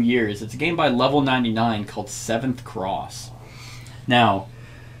least 2 years. It's a game by Level 99 called Seventh Cross. Now,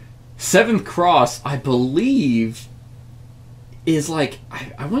 Seventh Cross, I believe, is like,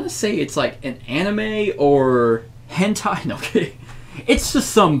 I want to say it's like an anime or hentai. No, okay. It's just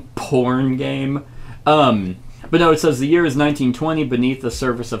some porn game. But no, it says the year is 1920. Beneath the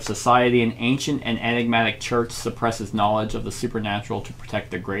surface of society, an ancient and enigmatic church suppresses knowledge of the supernatural to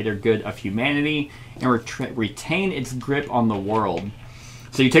protect the greater good of humanity and retain its grip on the world.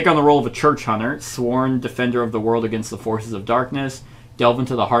 So you take on the role of a church hunter, sworn defender of the world against the forces of darkness. Delve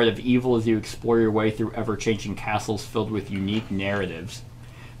into the heart of evil as you explore your way through ever-changing castles filled with unique narratives.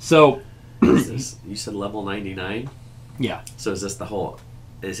 So, you said level 99? Yeah. So is this the whole...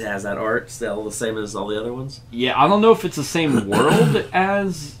 It has that art still the same as all the other ones? Yeah, I don't know if it's the same world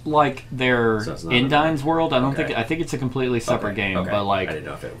as like their Indine's world. I think it's a completely separate game. Okay. But like, I didn't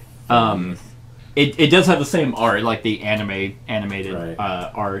know if it does have the same art, like the animated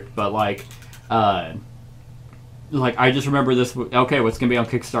art. But like I just remember this. Okay, what's gonna be on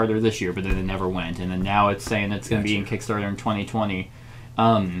Kickstarter this year? But then it never went, and then now it's saying it's gonna be in Kickstarter in 2020.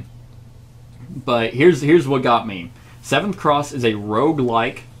 But here's what got me. Seventh Cross is a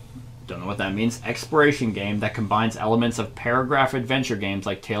roguelike, don't know what that means, exploration game that combines elements of paragraph adventure games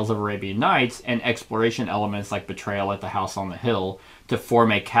like Tales of Arabian Nights and exploration elements like Betrayal at the House on the Hill to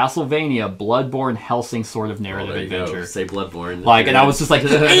form a Castlevania Bloodborne Hellsing sort of narrative adventure. Say Bloodborne. Like, and I was just like,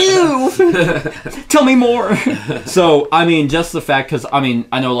 ew! Tell me more! So, I mean, just the fact, because, I mean,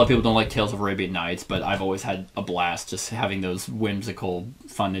 I know a lot of people don't like Tales of Arabian Nights, but I've always had a blast just having those whimsical,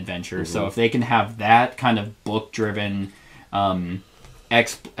 fun adventures. So if they can have that kind of book-driven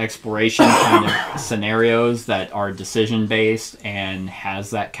exploration kind of scenarios that are decision-based and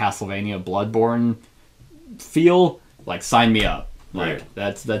has that Castlevania Bloodborne feel, like, sign me up. Like,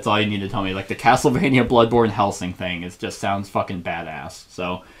 that's all you need to tell me. Like, the Castlevania Bloodborne Hellsing thing just sounds fucking badass.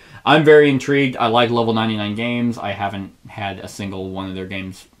 So, I'm very intrigued. I like Level 99 games. I haven't had a single one of their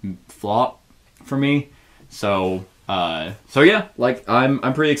games flop for me. So yeah, like,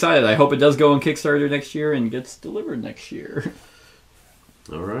 I'm pretty excited. I hope it does go on Kickstarter next year and gets delivered next year.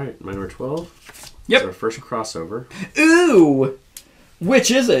 All right, my number 12. Yep. It's our first crossover. Ooh!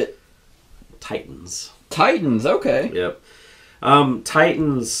 Which is it? Titans. Titans, okay. Yep.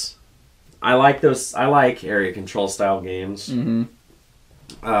 Titans, I like those. I like area control style games. Mm-hmm.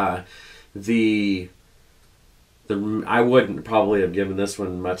 I wouldn't probably have given this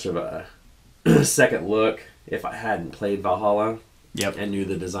one much of a second look if I hadn't played Valhalla. Yep. And knew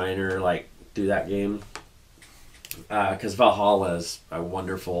the designer like through that game. Because Valhalla is a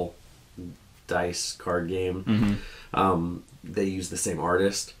wonderful dice card game. Mm-hmm. They use the same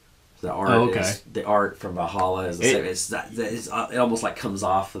artist. The art from Valhalla is the same. It almost like comes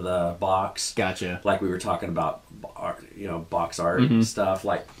off of the box. Gotcha. Like we were talking about, box art stuff.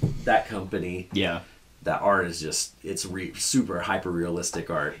 Like that company. Yeah. That art is just super hyper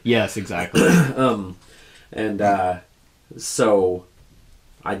realistic art. Yes, exactly. So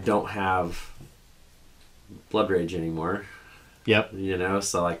I don't have Blood Rage anymore. Yep.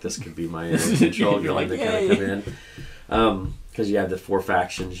 So like this could be my control game that kind of come in. Because you have the 4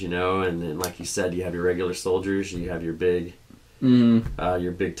 factions, and then like you said, you have your regular soldiers, you have your big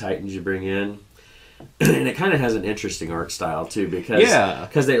titans you bring in, and it kind of has an interesting art style too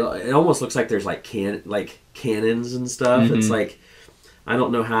because it almost looks like there's like cannons and stuff. It's like I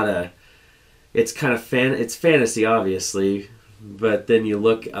don't know how to. It's kind of it's fantasy obviously, but then you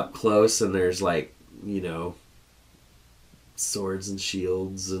look up close and there's like swords and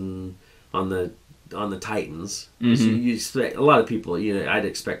shields and on the Titans. So you expect a lot of people. I'd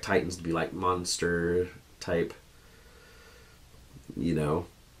expect Titans to be like monster type.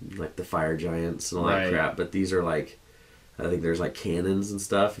 Like the fire giants and all that crap. But these are like, I think there's like cannons and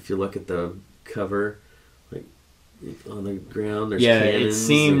stuff. If you look at the cover, like on the ground, there's cannons. It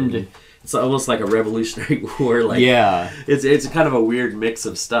seemed. It's almost like a Revolutionary War. Like it's kind of a weird mix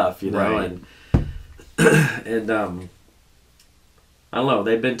of stuff, and I don't know.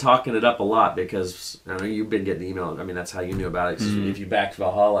 They've been talking it up a lot because I know you've been getting email. I mean, that's how you knew about it. 'Cause if you backed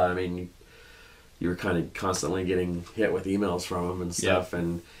Valhalla, I mean, you were kind of constantly getting hit with emails from them and stuff.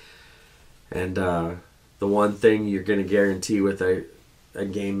 And the one thing you're going to guarantee with a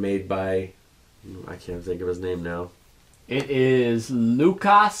game made by, I can't think of his name now. It is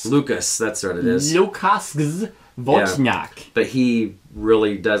Lucas. Lucas, that's what it is. Lucas Wojciak. Yeah. But he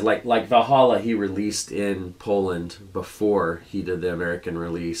really does, like Valhalla, he released in Poland before he did the American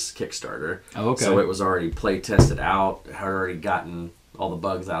release Kickstarter. Oh, okay. So it was already play tested out, had already gotten all the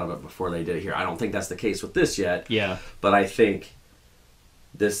bugs out of it before they did it here. I don't think that's the case with this yet. Yeah. But I think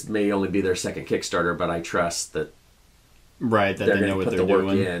this may only be their second Kickstarter, but I trust that that they know what they're doing. Put the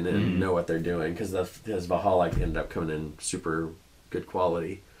work in and know what they're doing, because Valhalla ended up coming in super good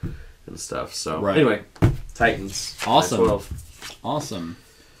quality and stuff. So anyway, Titans. Awesome. Awesome.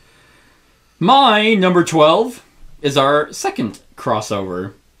 My number 12 is our second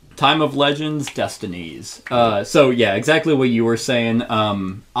crossover. Time of Legends, Destinies. So yeah, exactly what you were saying.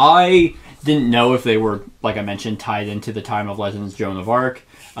 I didn't know if they were, like I mentioned, tied into the Time of Legends Joan of Arc.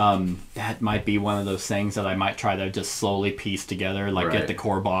 That might be one of those things that I might try to just slowly piece together, like get the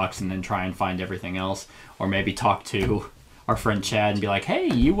core box and then try and find everything else, or maybe talk to our friend Chad and be like, "Hey,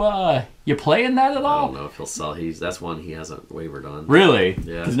 you playing that at all?" I don't know if he'll sell. That's one he hasn't wavered on. Really?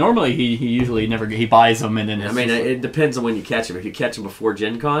 Yeah. Because normally he usually never buys them and then. I mean, it depends on when you catch him. If you catch him before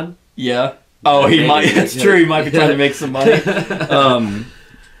Gen Con. Yeah. Oh, he might. It's true. He might be trying to make some money.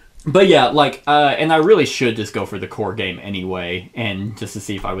 But yeah, and I really should just go for the core game anyway, and just to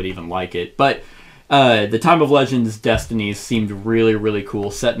see if I would even like it. But the Time of Legends Destinies seemed really, really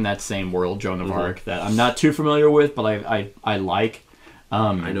cool, set in that same world, Joan of Arc, that I'm not too familiar with, but I like.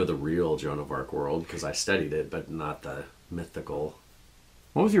 I know the real Joan of Arc world because I studied it, but not the mythical.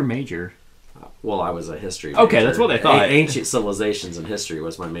 What was your major? Well, I was a history major. Okay, that's what I thought. Ancient civilizations and history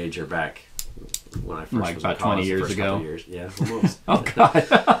was my major back when I first was about in college, 20 years ago. Years. Yeah, almost. Oh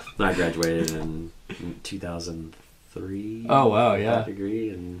god. I graduated in 2003. Oh wow, yeah. Degree,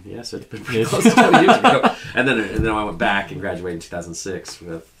 and yeah, so it's been pretty close to 20 years ago. And then I went back and graduated in 2006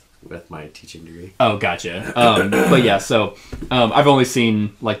 with my teaching degree. Oh, gotcha. But yeah, so I've only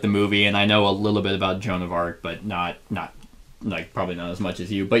seen like the movie, and I know a little bit about Joan of Arc, but not like probably not as much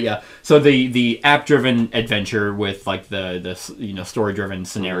as you. But yeah, so the app-driven adventure with like the story-driven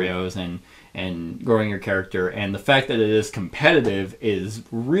scenarios and growing your character, and the fact that it is competitive is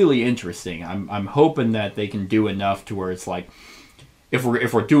really interesting. I'm hoping that they can do enough to where it's like if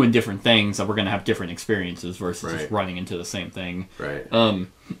we're doing different things, that we're gonna have different experiences versus just running into the same thing. Right.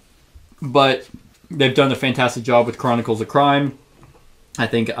 But they've done a fantastic job with Chronicles of Crime. I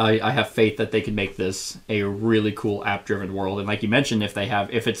think I have faith that they can make this a really cool app-driven world. And like you mentioned, if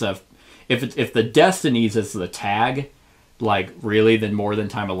the Destinies is the tag, like really, then more than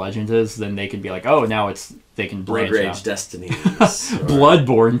Time of Legends is, then they can be like, oh, now they can branch Blood Rage out. Destinies,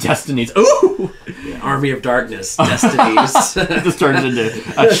 Bloodborne Destinies. Ooh, yeah, Army of Darkness Destinies. This turns into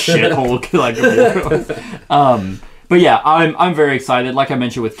a shithole like. But yeah, I'm very excited. Like I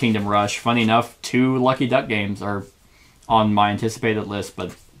mentioned with Kingdom Rush, funny enough, 2 Lucky Duck games are on my anticipated list,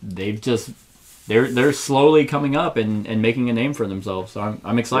 but they're slowly coming up and making a name for themselves. So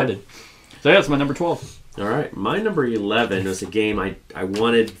I'm excited. So yeah, it's my number 12. All right, my number 11 was a game I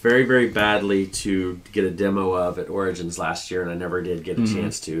wanted very, very badly to get a demo of at Origins last year, and I never did get a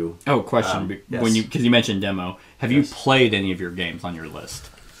chance to. Oh, question. Yes. Because you mentioned demo, have you played any of your games on your list?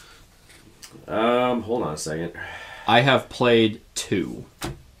 Hold on a second. I have played 2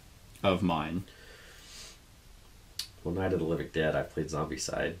 of mine. Well, Night of the Living Dead, I've played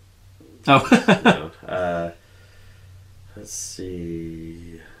Zombicide. Oh. Let's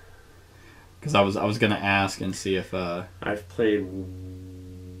see. Because I was gonna ask and see if I've played.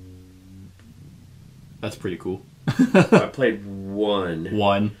 That's pretty cool. I played 1.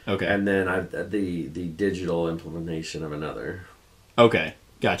 1, okay. And then the digital implementation of another. Okay,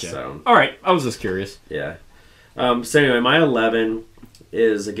 gotcha. So, all right, I was just curious. Yeah. So anyway, my 11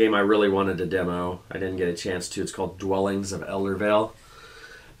 is a game I really wanted to demo. I didn't get a chance to. It's called Dwellings of Eldervale.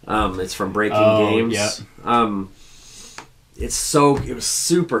 It's from Breaking Games. Yeah. It was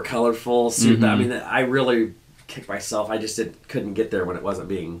super colorful. I mean, I really kicked myself. I just couldn't get there when it wasn't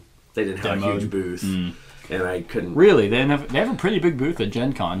being. They didn't have a huge booth, and I couldn't. Really, they have a pretty big booth at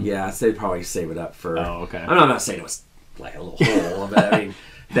Gen Con. Yeah, so they'd probably save it up for. Oh, okay. I'm not saying it was like a little hole, but I mean,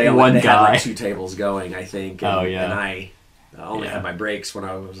 they had like 2 tables going, I think. And, and I only had my breaks when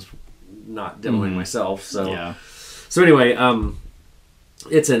I was not demoing myself. So So anyway,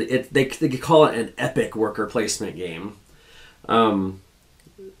 they call it an epic worker placement game. And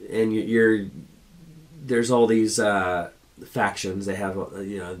there's all these factions. They have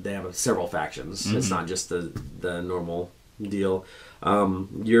several factions. It's not just the normal deal.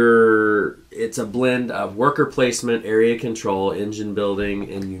 It's a blend of worker placement, area control, engine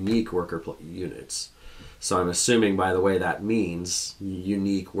building, and unique worker units. So I'm assuming, by the way, that means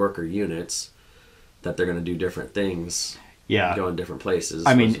unique worker units, that they're going to do different things. Yeah. Go in different places.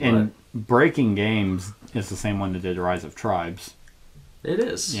 I mean, in Breaking Games is the same one that did Rise of Tribes. It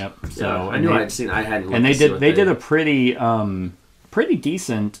is. Yep. So yeah, I knew I'd seen. I hadn't. Looked and they to see did. what They did a pretty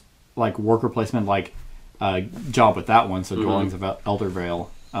decent like worker placement job with that one. So Dwellings of Eldervale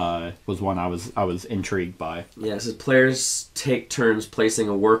was one I was intrigued by. Yeah, it says players take turns placing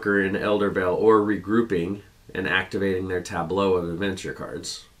a worker in Eldervale or regrouping and activating their tableau of adventure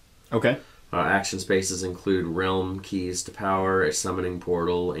cards. Okay. Action spaces include Realm Keys to Power, a Summoning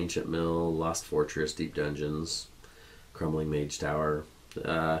Portal, Ancient Mill, Lost Fortress, Deep Dungeons, Crumbling Mage Tower.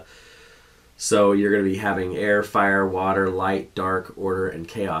 So you're going to be having Air, Fire, Water, Light, Dark, Order, and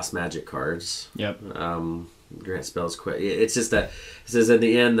Chaos magic cards. Yep. Grant spells quick. It's just that it says in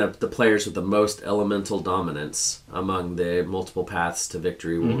the end the players with the most elemental dominance among the multiple paths to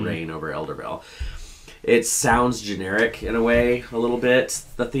victory will reign over Eldervale. It sounds generic in a way, a little bit,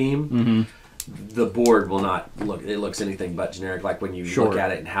 the theme. Mm-hmm. The board will not look, it looks anything but generic, like when you look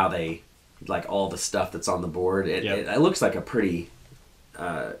at it and how they, like all the stuff that's on the board. It looks like a pretty,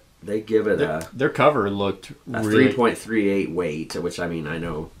 they give it their cover looked a really 3.38 weight, which I mean, I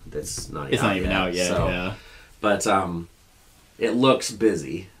know that's not it's not even out yet, so, yeah. But it looks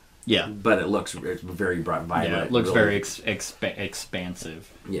busy. Yeah. But it looks very bright, vibrant. Yeah, it looks really, very expansive.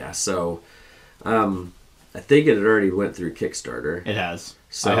 Yeah, so I think it had already went through Kickstarter. It has.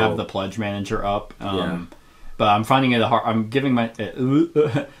 So, I have the pledge manager up. Yeah. But I'm finding it hard. I'm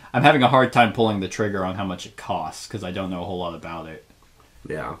having a hard time pulling the trigger on how much it costs because I don't know a whole lot about it.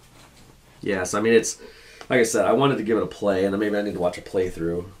 Yeah. Yes, I mean, it's like I said, I wanted to give it a play, and maybe I need to watch a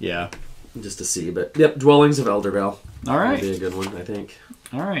playthrough. Yeah. Just to see, but yep, Dwellings of Eldervale. All right. Would be a good one, I think.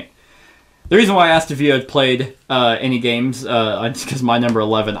 All right. The reason why I asked if you had played any games, because my number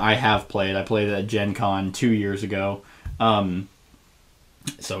 11 I have played. I played it at Gen Con 2 years ago.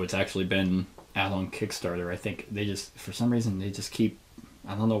 So it's actually been out on Kickstarter. I think they just, for some reason, they just keep,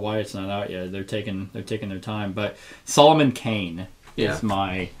 I don't know why it's not out yet. They're taking their time. But Solomon Kane is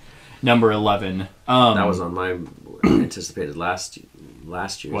my number 11. That was on my anticipated last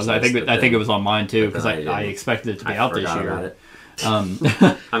year. I think it was on mine too because I expected it to be out this year. About it.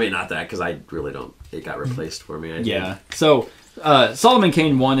 I mean, not that because I really don't. It got replaced for me. I think. So Solomon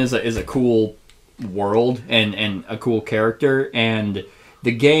Kane 1 is a cool world and a cool character, and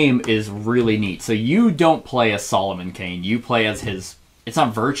the game is really neat. So you don't play as Solomon Kane. You play as his. It's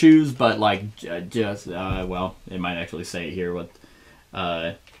not virtues, but like just well, it might actually say here what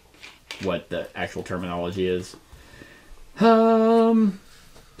the actual terminology is.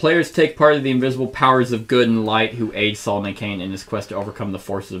 Players take part of the invisible powers of good and light who aid Solomon Kane in his quest to overcome the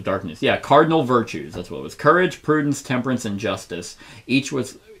forces of darkness. Yeah, cardinal virtues. That's what it was. Courage, prudence, temperance, and justice. Each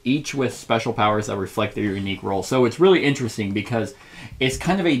with special powers that reflect their unique role. So it's really interesting because it's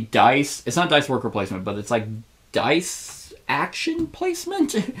kind of a dice. It's not dice worker placement, but it's like dice action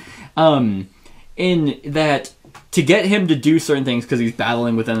placement. In that, to get him to do certain things because he's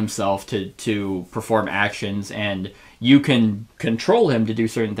battling within himself to perform actions, and you can control him to do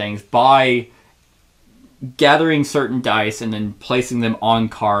certain things by gathering certain dice and then placing them on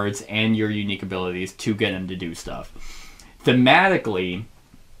cards and your unique abilities to get him to do stuff. Thematically,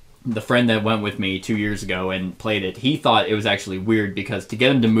 the friend that went with me 2 years ago and played it, he thought it was actually weird because to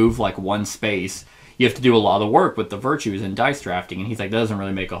get him to move like one space, you have to do a lot of work with the virtues and dice drafting, and he's like, that doesn't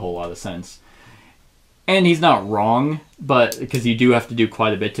really make a whole lot of sense. And he's not wrong, but because you do have to do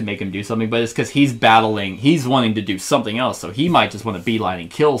quite a bit to make him do something, but it's because he's battling, he's wanting to do something else, so he might just want to beeline and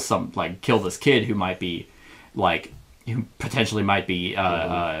kill this kid who might be, who potentially might be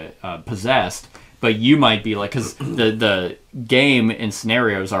possessed, but you might be because the game and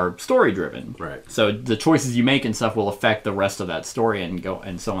scenarios are story driven, right? So the choices you make and stuff will affect the rest of that story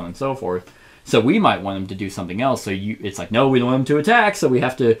and so on and so forth. So we might want him to do something else. So it's like, no, we don't want him to attack, so we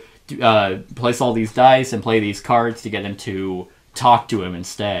have to place all these dice and play these cards to get him to talk to him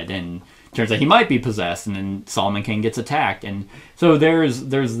instead. And turns out he might be possessed, and then Solomon Kane gets attacked. And so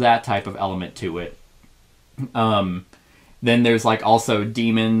there's that type of element to it. Then there's also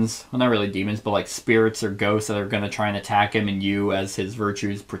demons. Well, not really demons, but spirits or ghosts that are going to try and attack him, and you, as his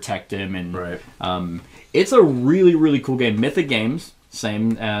virtues, protect him. And right. It's a really, really cool game. Mythic Games.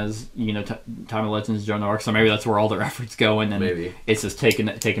 Same as, Time of Legends, Joan of Arc, so maybe that's where all their efforts go, and then maybe it's just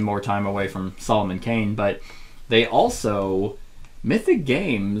taking more time away from Solomon Kane. But they also, Mythic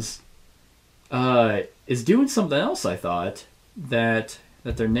Games is doing something else, I thought, that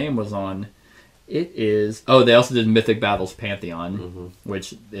their name was on. It is. Oh, they also did Mythic Battles Pantheon,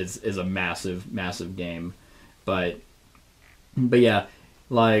 which is a massive game. But yeah,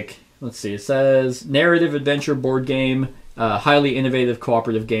 like, let's see. It says narrative adventure board game, highly innovative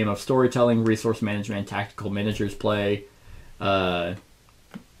cooperative game of storytelling, resource management, and tactical miniatures play. Yeah,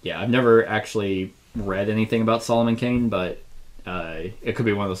 I've never actually read anything about Solomon Kane, but it could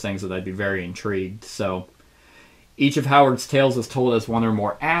be one of those things that I'd be very intrigued. So, each of Howard's tales is told as one or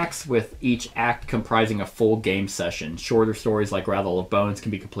more acts, with each act comprising a full game session. Shorter stories like Rattle of Bones can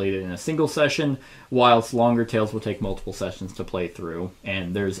be completed in a single session, whilst longer tales will take multiple sessions to play through.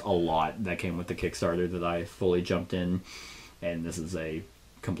 And there's a lot that came with the Kickstarter that I fully jumped in. And this is a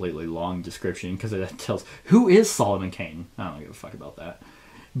completely long description because it tells who is Solomon Kane. I don't give a fuck about that.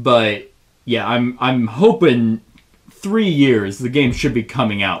 But yeah, I'm hoping 3 years the game should be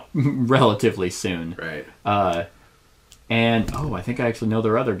coming out relatively soon. Right. And, I think I actually know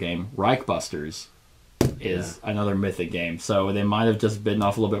their other game. Reichbusters is another Mythic game. So they might have just bitten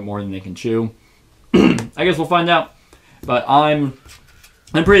off a little bit more than they can chew. I guess we'll find out. But I'm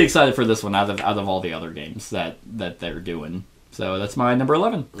pretty excited for this one out of all the other games that they're doing. So that's my number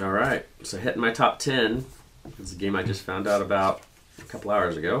 11. All right. So hitting my top 10 is a game I just found out about a couple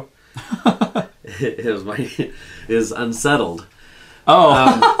hours ago. is Unsettled.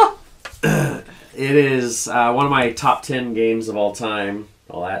 Oh. It is one of my top 10 games of all time.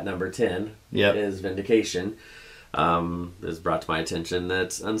 Well, at number 10 is Vindication. It's brought to my attention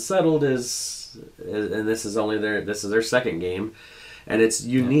that Unsettled is and this is their second game, and it's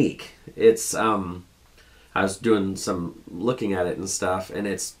unique. It's I was doing some looking at it and stuff, and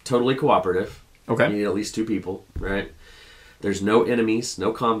it's totally cooperative. Okay. You need at least 2 people, right? There's no enemies,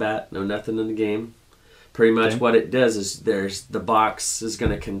 no combat, no nothing in the game. Pretty much what it does is the box is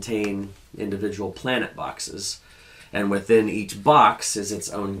going to contain individual planet boxes, and within each box is its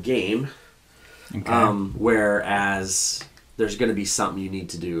own game. Okay. Whereas there's going to be something you need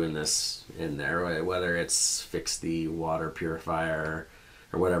to do in there, whether it's fix the water purifier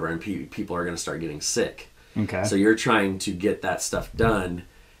or whatever, and people are going to start getting sick. Okay. So you're trying to get that stuff done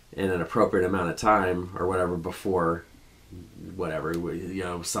in an appropriate amount of time or whatever before whatever,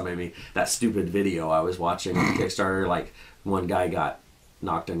 that stupid video I was watching on Kickstarter, like one guy got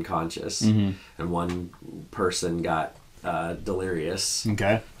knocked unconscious and one person got delirious.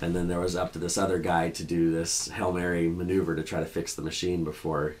 Okay. And then there was up to this other guy to do this Hail Mary maneuver to try to fix the machine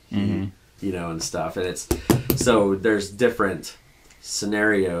before he, and stuff. And so there's different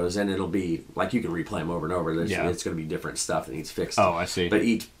scenarios, and it'll be like you can replay them over and over. It's going to be different stuff that needs fixed. Oh, I see. But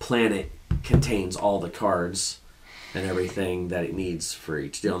each planet contains all the cards and everything that it needs for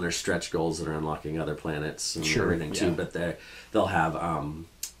each deal. And there's stretch goals that are unlocking other planets and everything too. But they'll have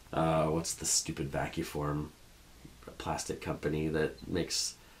what's the stupid vacuform plastic company that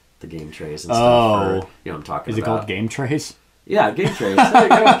makes the game trays and stuff. I'm talking about. Is it called Game Trays? Yeah, Game Trays. There you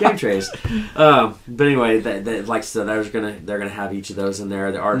go, Game Trays. But anyway, they're gonna have each of those in there.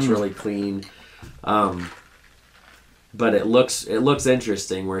 The art's really clean, but it looks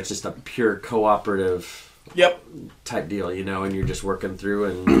interesting. Where it's just a pure cooperative type deal, and you're just working through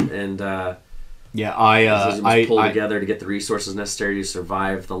and I pull together to get the resources necessary to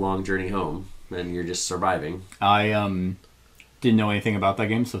survive the long journey home, and you're just surviving. I didn't know anything about that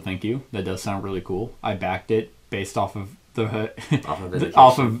game, so thank you. That does sound really cool. I backed it based off of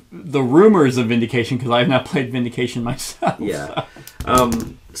off of the rumors of Vindication, because I have not played Vindication myself. Yeah.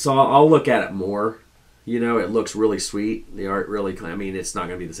 So I'll look at it more. It looks really sweet. The art really, it's not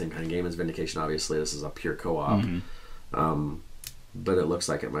going to be the same kind of game as Vindication, obviously. This is a pure co-op. But it looks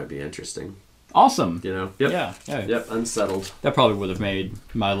like it might be interesting. Awesome. Yep. Yeah. Yep, Unsettled. That probably would have made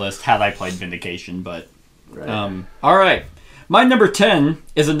my list had I played Vindication, but... Right. All right. My number 10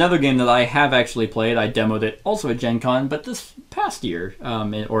 is another game that I have actually played. I demoed it also at Gen Con, but this past year,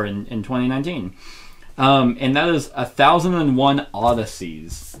 in 2019. And that is 1001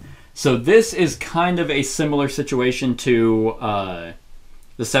 Odysseys. So this is kind of a similar situation to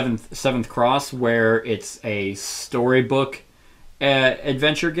the Seventh Cross, where it's a storybook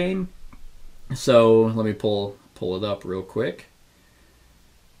adventure game. So let me pull it up real quick.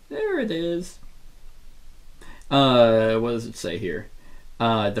 There it is. What does it say here?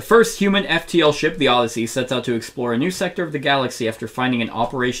 The first human FTL ship, the Odyssey, sets out to explore a new sector of the galaxy after finding an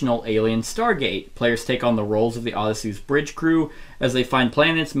operational alien Stargate. Players take on the roles of the Odyssey's bridge crew as they find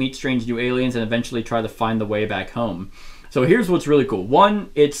planets, meet strange new aliens, and eventually try to find the way back home. So here's what's really cool. One,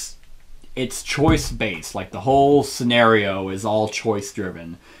 it's choice-based. Like, the whole scenario is all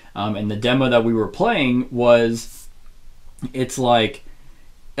choice-driven. And the demo that we were playing was... It's like...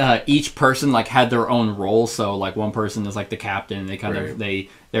 each person had their own role. So one person is the captain. They kind of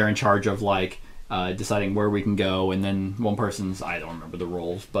they're in charge of deciding where we can go, and then one person's, I don't remember the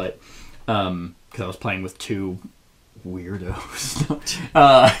roles, but because I was playing with two weirdos,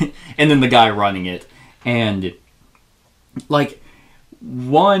 and then the guy running it, and like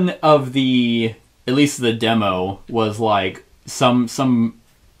one of the, at least the demo was like some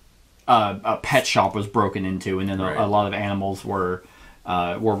a pet shop was broken into, and then a lot of animals were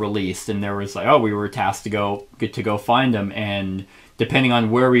released, and there was like, oh, we were tasked to go find them, and depending on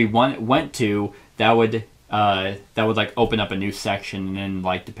where we went to, that would like open up a new section, and then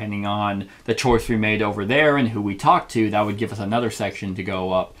like depending on the choice we made over there and who we talked to, that would give us another section to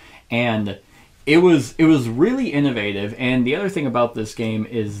go up. And it was really innovative. And the other thing about this game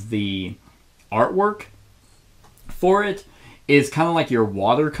is the artwork for it is kind of like your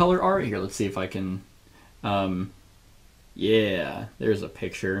watercolor art. Here, let's see if I can yeah, there's a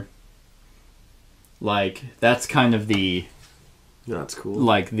picture. Like that's kind of the that's cool.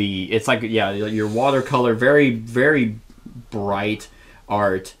 Like it's like, yeah, your watercolor, very, very bright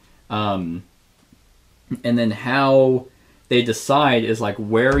art. And then how they decide is like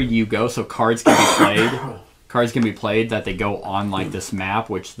where you go. So cards can be played. Cards can be played that they go on like this map,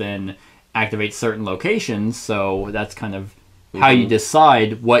 which then activates certain locations. So that's kind of how you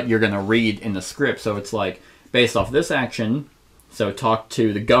decide what you're going to read in the script. So it's like based off this action. So talk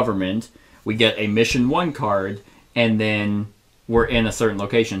to the government. We get a mission 1 card, and then we're in a certain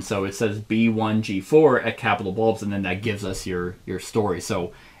location. So it says B1G4 at Capital Bulbs, and then that gives us your story.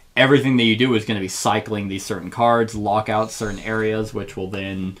 So everything that you do is going to be cycling these certain cards, lock out certain areas, which will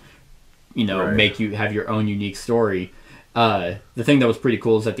then, make you have your own unique story. The thing that was pretty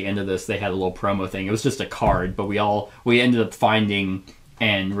cool is at the end of this, they had a little promo thing. It was just a card, but we ended up finding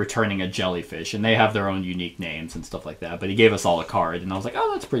and returning a jellyfish, and they have their own unique names and stuff like that. But he gave us all a card, and I was like,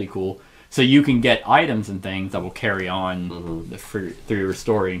 oh, that's pretty cool. So you can get items and things that will carry on through your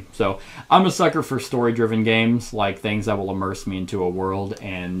story. So I'm a sucker for story-driven games, like things that will immerse me into a world.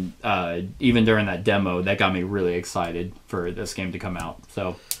 And even during that demo, that got me really excited for this game to come out.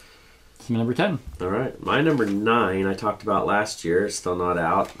 So it's my number 10. All right. My number 9 I talked about last year. Still not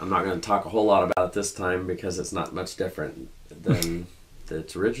out. I'm not going to talk a whole lot about it this time because it's not much different than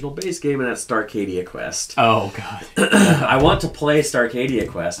its original base game, and that's Starcadia Quest. Oh, God. I want to play Starcadia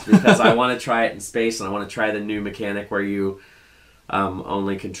Quest because I want to try it in space, and I want to try the new mechanic where you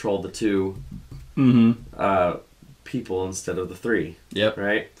only control the 2 people instead of the 3. Yep.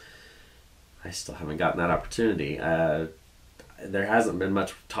 Right? I still haven't gotten that opportunity. There hasn't been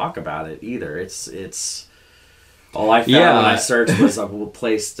much talk about it either. It's all I found when I searched was a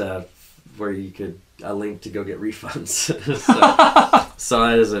place where you could a link to go get refunds. so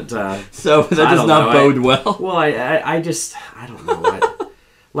that isn't. So that does not bode well. Well, I don't know what.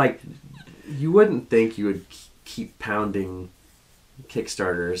 Like, you wouldn't think you would keep pounding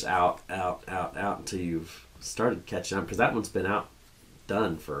Kickstarters out until you've started catching up, because that one's been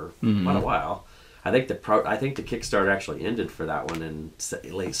done for quite a while. I think the Kickstarter actually ended for that one in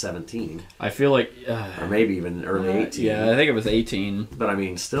late 17. I feel like, or maybe even early 18. Yeah, I think it was 18. But I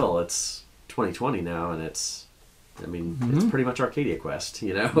mean, still, it's 2020 now, and it's pretty much Arcadia Quest,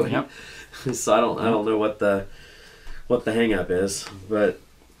 Yep. So I don't know what the hang up is, but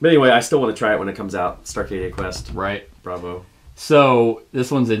anyway, I still want to try it when it comes out. Starcadia Quest. Right. Bravo. So this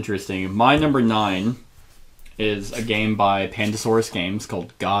one's interesting. My number 9 is a game by Pandasaurus Games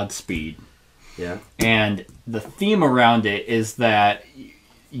called Godspeed. Yeah. And the theme around it is that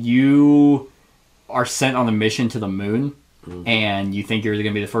you are sent on a mission to the moon, and you think you're going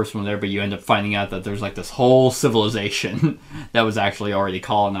to be the first one there, but you end up finding out that there's like this whole civilization that was actually already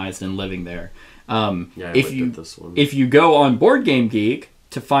colonized and living there. If you go on Board Game Geek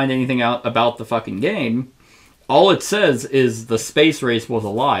to find anything out about the fucking game, all it says is the space race was a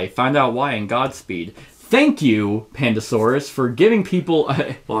lie. Find out why in Godspeed. Thank you, Pandasaurus, for giving people...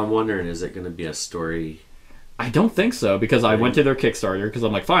 Well, I'm wondering, is it going to be a story? I don't think so, because I went to their Kickstarter, because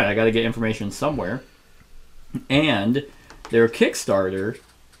I'm like, fine, I got to get information somewhere. And their Kickstarter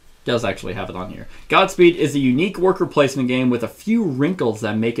does actually have it on here. Godspeed is a unique worker placement game with a few wrinkles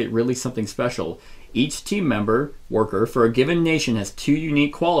that make it really something special. Each team member, worker, for a given nation has 2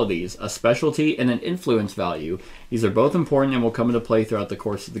 unique qualities, a specialty and an influence value. These are both important and will come into play throughout the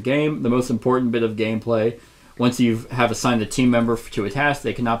course of the game. The most important bit of gameplay, once you have assigned a team member to a task,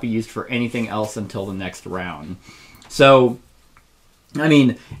 they cannot be used for anything else until the next round. So, I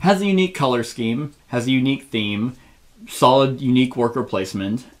mean, has a unique color scheme, has a unique theme, solid, unique worker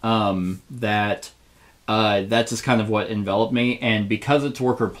placement, that's just kind of what enveloped me. And because it's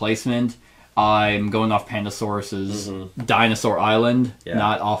worker placement, I'm going off Pandasaurus's Dinosaur Island,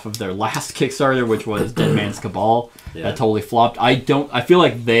 not off of their last Kickstarter, which was Dead Man's Cabal. That totally flopped. I feel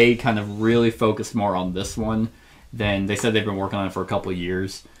like they kind of really focused more on this one than they said. They've been working on it for a couple of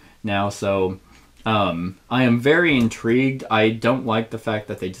years now, so I am very intrigued. I don't like the fact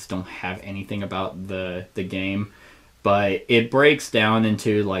that they just don't have anything about the game, but it breaks down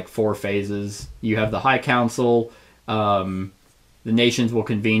into like 4 phases. You have the High Council. The nations will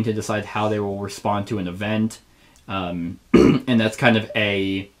convene to decide how they will respond to an event. And that's kind of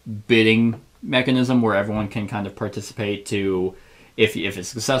a bidding mechanism where everyone can kind of participate to, if it's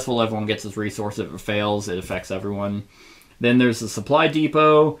successful, everyone gets its resource. If it fails, it affects everyone. Then there's the supply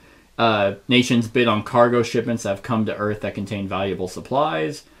depot. Nations bid on cargo shipments that have come to Earth that contain valuable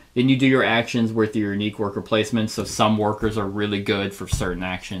supplies. Then you do your actions with your unique worker placements. So some workers are really good for certain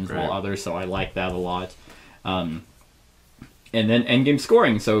actions while others, so I like that a lot. And then endgame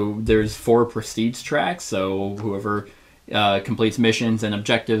scoring. So there's 4 prestige tracks. So whoever completes missions and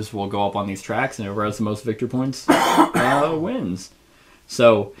objectives will go up on these tracks, and whoever has the most victory points wins.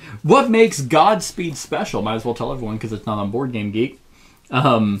 So what makes Godspeed special, might as well tell everyone because it's not on Board Game Geek,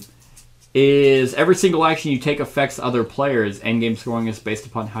 is every single action you take affects other players. Endgame scoring is based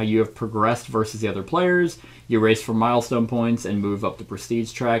upon how you have progressed versus the other players. You race for milestone points and move up the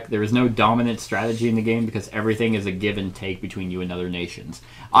prestige track. There is no dominant strategy in the game because everything is a give and take between you and other nations.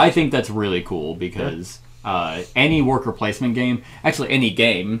 I think that's really cool because any worker placement game, actually any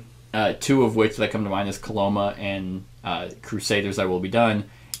game, 2 of which that come to mind is Coloma and Crusaders That Will Be Done,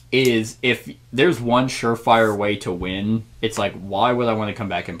 is if there's one surefire way to win, it's like, why would I want to come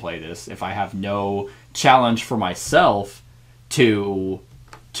back and play this if I have no challenge for myself to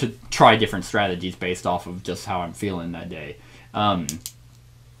try different strategies based off of just how I'm feeling that day.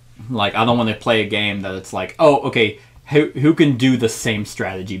 Like, I don't want to play a game that it's like, oh, okay, who can do the same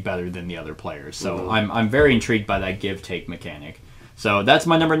strategy better than the other players? So I'm very intrigued by that give-take mechanic. So that's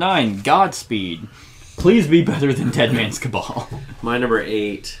my number 9, Godspeed. Please be better than Dead Man's Cabal. My number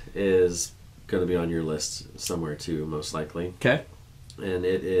 8 is going to be on your list somewhere too, most likely. Okay. And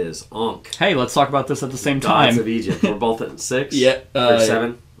it is Ankh. Hey, let's talk about this at the same time. Gods of Egypt. We're both at 6? Yeah. Or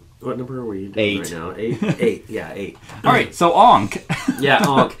 7? What number are we doing 8 right now? 8? 8. Yeah, 8. All right, so Ankh. Yeah,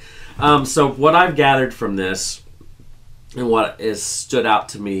 Ankh. So what I've gathered from this and what has stood out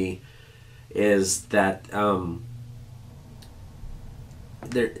to me is that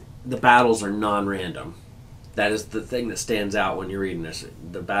the battles are non-random. That is the thing that stands out when you're reading this.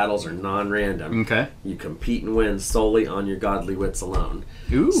 The battles are non-random. Okay. You compete and win solely on your godly wits alone.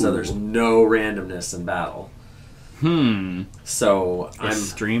 Ooh. So there's no randomness in battle. So I'm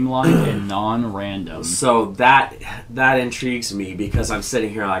streamlined and non-random. So that intrigues me because I'm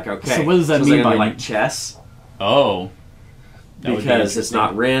sitting here like, okay. So what does that mean by like chess? Oh. Because it's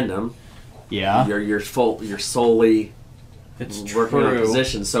not random. Yeah. You're solely working on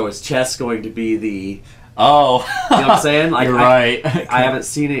position. So is chess going to be the... Oh, you know what I'm saying? Like, you're right. I haven't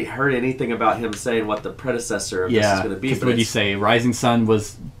heard anything about him saying what the predecessor of this is going to be. But what do you say? Rising Sun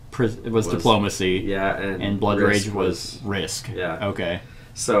was diplomacy. Yeah, and Blood Rage was risk. Yeah. Okay.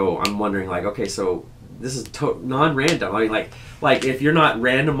 So I'm wondering, like, okay, so this is non-random. I mean, like if you're not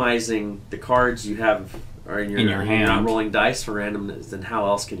randomizing the cards you have in your hand, you're not rolling dice for randomness, then how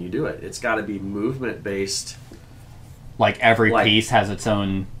else can you do it? It's got to be movement based. Like every piece has its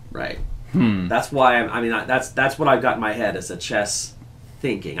own. Right. That's why that's what I've got in my head as a chess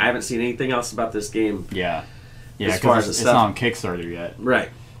thinking. I haven't seen anything else about this game. Yeah, because it's not on Kickstarter yet. Right.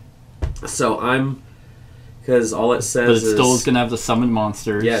 So because all it says is... But it still is going to have the summon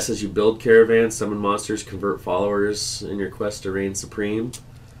monsters. Yeah, it says you build caravans, summon monsters, convert followers in your quest to reign supreme.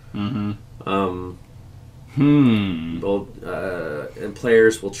 And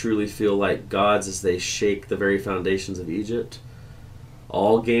players will truly feel like gods as they shake the very foundations of Egypt.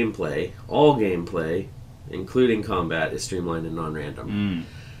 All gameplay, including combat, is streamlined and non-random.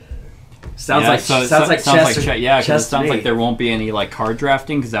 Sounds like chess. Yeah, because it sounds like there won't be any like card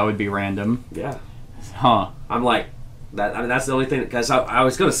drafting because that would be random. Yeah. Huh. I'm like that. I mean, that's the only thing. Because I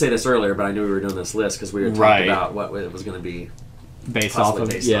was going to say this earlier, but I knew we were doing this list because we were talking about what it was going to be based off of.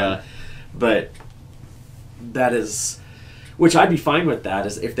 On. But that is, which I'd be fine with that,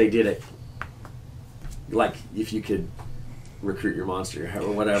 is if they did it. Like if you could recruit your monster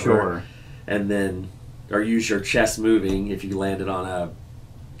or whatever, and then or use your chess moving if you landed on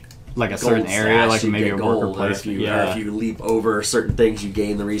a certain area, like maybe a worker place. If you leap over certain things, you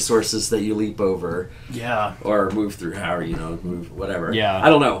gain the resources that you leap over. Yeah. Or move through, move whatever. Yeah. I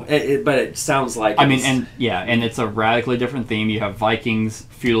don't know, but it sounds like. And it's a radically different theme. You have Vikings,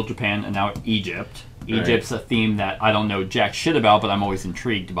 feudal Japan, and now Egypt. Egypt's a theme that I don't know jack shit about, but I'm always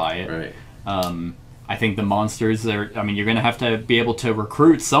intrigued by it. Right. I think the monsters are. I mean, you're gonna have to be able to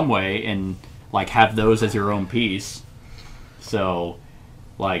recruit some way and like have those as your own piece. So,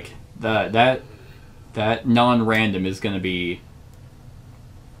 like that non-random is gonna be.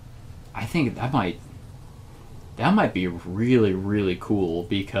 I think that might be really, really cool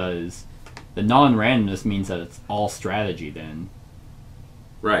because the non-randomness means that it's all strategy then.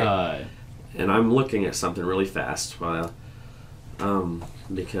 Right. And I'm looking at something really fast while,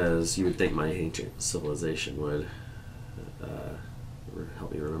 because you would think my ancient civilization would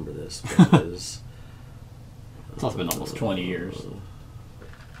help me remember this. Because, it's also been almost 20 years.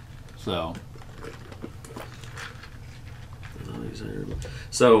 So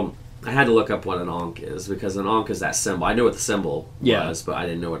I had to look up what an Ankh is because an Ankh is that symbol. I knew what the symbol was, but I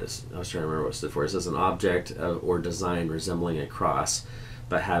didn't know what I was trying to remember what it stood for. It says an object or design resembling a cross,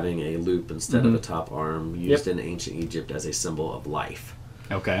 but having a loop instead of a top arm, used in ancient Egypt as a symbol of life.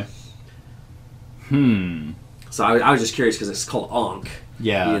 Okay. So I was just curious because it's called Ankh.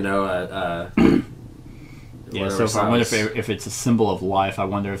 Yeah. You know. Yeah. So I wonder if it's a symbol of life. I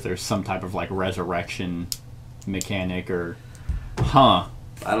wonder if there's some type of like resurrection mechanic or,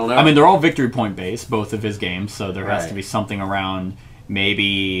 I don't know. I mean, they're all victory point based, both of his games, so there has to be something around,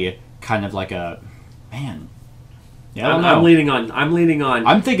 maybe kind of like a, man. Yeah, I don't know. I'm leaning on.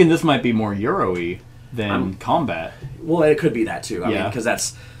 I'm thinking this might be more Euro-y than combat. Well, it could be that too. I mean, because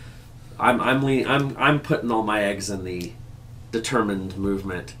that's. I'm putting all my eggs in the determined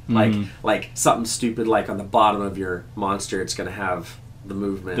movement, like something stupid, like on the bottom of your monster, it's going to have the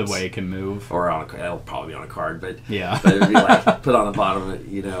movement, the way it can move, or it'll probably be on a card, but but it'd be like put on the bottom,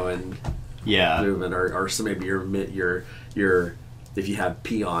 you know, and movement, or so maybe your if you have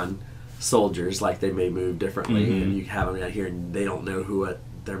peon soldiers, like they may move differently, and you have them out here, and they don't know what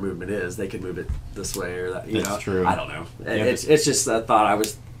their movement is. They could move it this way or that. You know, true. I don't know. It's just a thought I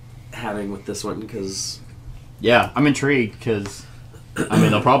was having with this one because. Yeah, I'm intrigued because. I mean,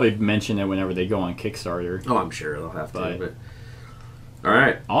 they'll probably mention it whenever they go on Kickstarter. Oh, I'm sure they'll have to. But all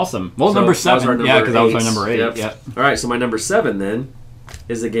right, awesome. Well, so number 7, because that was my number 8. Yep. All right, so my number 7 then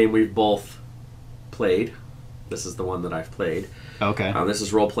is a game we've both played. This is the one that I've played. Okay. This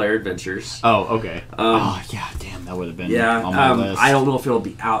is Role Player Adventures. Oh, okay. Yeah, damn, that would have been on my list. I don't know if it'll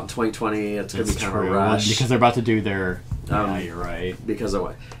be out in 2020. It's going to be kind of a rush. Because they're about to do their... yeah, you're right. Because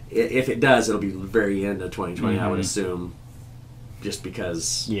of if it does, it'll be the very end of 2020, I would assume. Just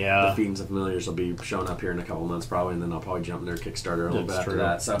because the Fiends and Familiars will be showing up here in a couple months probably, and then I'll probably jump in their Kickstarter a little bit after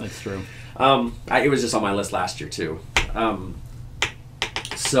that. So that's true. It was just on my list last year too. Role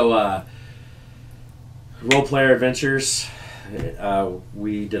Player Adventures,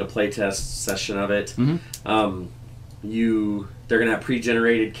 we did a playtest session of it. They're gonna have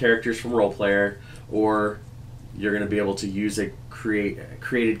pre-generated characters from Role Player, or you're gonna be able to use a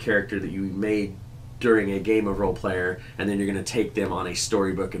created character that you made during a game of Role Player, and then you're going to take them on a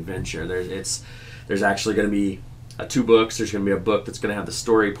storybook adventure. There's actually going to be 2 books. There's going to be a book that's going to have the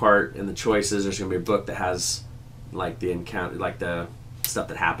story part and the choices. There's going to be a book that has like the encounter, like the stuff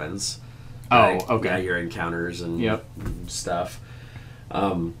that happens. Okay. Yeah, your encounters and stuff.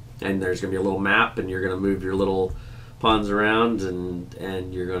 And there's going to be a little map, and you're going to move your little pawns around,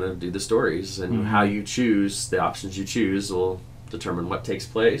 and you're going to do the stories. And how you choose, the options you choose, will determine what takes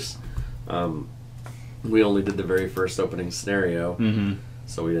place. We only did the very first opening scenario,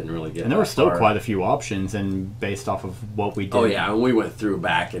 so we didn't really get. And there were still quite a few options, and based off of what we did. Oh yeah, and we went through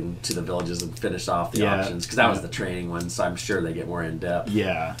back into the villages and finished off the options because that was the training one. So I'm sure they get more in depth.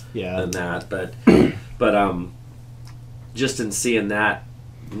 Than that, but just in seeing that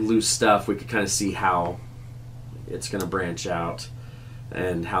loose stuff, we could kind of see how it's going to branch out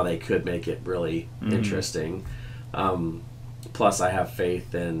and how they could make it really interesting. Plus, I have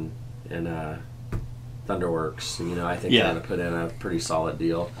faith in Thunderworks. You know, I think they're going to put in a pretty solid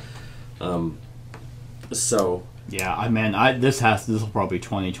deal. So yeah, this will probably be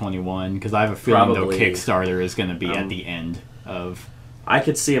 2021 because I have a feeling no Kickstarter is going to be at the end of. I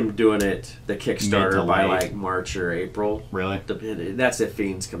could see them doing it the Kickstarter by like March or April. Really? That's if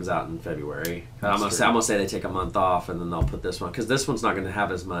Fiends comes out in February. I'm gonna say they take a month off and then they'll put this one because this one's not going to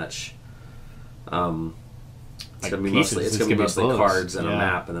have as much. It's gonna be mostly cards and a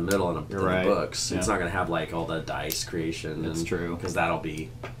map in the middle and the books. Yeah. It's not gonna have like all the dice creation. That's true. Because that'll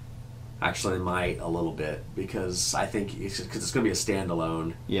be actually might a little bit because I think it's gonna be a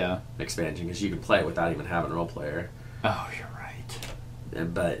standalone expansion because you can play it without even having a role player. Oh, you're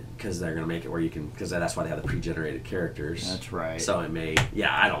right. But because they're gonna make it where you can because that's why they have the pre-generated characters. That's right. So it may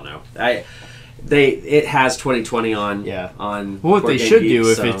I don't know it has 2020 on well, what they should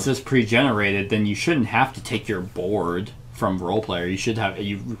do if it's just pre-generated, then you shouldn't have to take your board from role player, you should have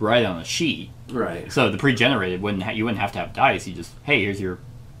you write it on a sheet. Right. So the pre-generated you wouldn't have to have dice. You just, hey, here's your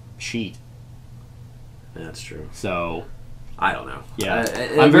sheet. That's true. So I don't know. Yeah,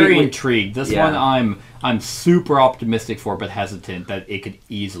 I'm very intrigued. This one I'm super optimistic for, but hesitant that it could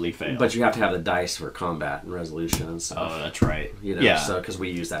easily fail. But you have to have the dice for combat and resolution and stuff. Oh, that's right. You know, yeah. So because we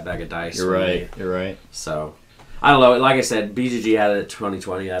use that bag of dice. You're right. You're right. So I don't know. Like I said, BGG had it at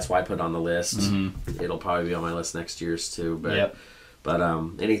 2020. That's why I put it on the list. Mm-hmm. It'll probably be on my list next year's too. But yep. But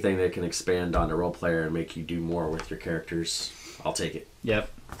anything that can expand on the role player and make you do more with your characters, I'll take it. Yep.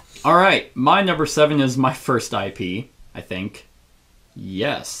 All right. My number 7 is my first IP, I think.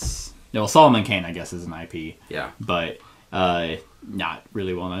 Yes. No, Solomon Kane, I guess, is an IP. Yeah. But not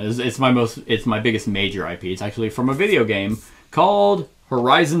really well known. It's my biggest major IP. It's actually from a video game called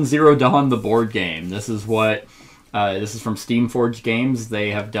Horizon Zero Dawn, the board game. This is from Steamforged Games.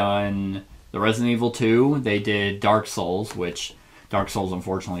 They have done the Resident Evil 2. They did Dark Souls, which Dark Souls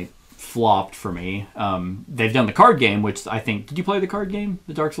unfortunately flopped for me. They've done the card game, which I think... Did you play the card game?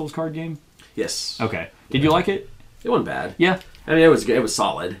 The Dark Souls card game? Yes. Okay. Did you like it? It wasn't bad. Yeah. I mean, it was good. It was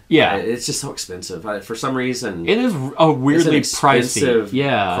solid. Yeah. It's just so expensive. For some reason... It is a weirdly it's an expensive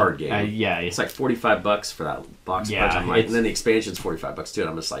pricey card game. Yeah. It's like $45 for that box. Yeah. And then the expansion's $45 too. And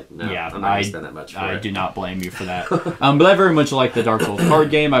I'm just like, no, yeah, I'm not going to spend that much for it. I do not blame you for that. But I very much like the Dark Souls card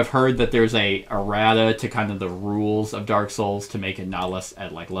game. I've heard that there's a errata to kind of the rules of Dark Souls to make it less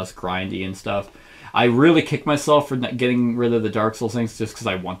grindy and stuff. I really kick myself for not getting rid of the Dark Souls things just because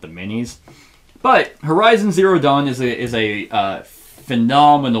I want the minis. But Horizon Zero Dawn is a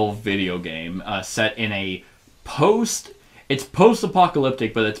phenomenal video game set in a it's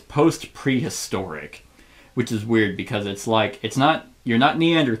post-apocalyptic, but it's post-prehistoric, which is weird because you're not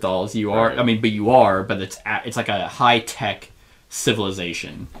Neanderthals, you are, right. But you are, but it's like a high-tech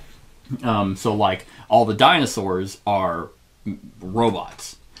civilization. So like all the dinosaurs are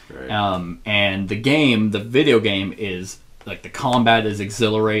robots. Right. And the video game is like the combat is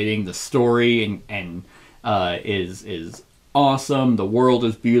exhilarating, the story and is awesome, the world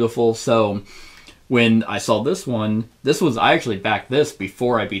is beautiful. So when I saw this one, I actually backed this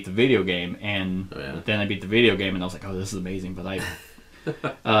before I beat the video game, and then I beat the video game and I was like, oh, this is amazing. But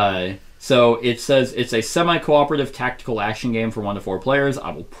so it says it's a semi-cooperative tactical action game for 1 to 4 players. I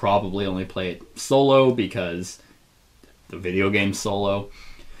will probably only play it solo because the video game's solo.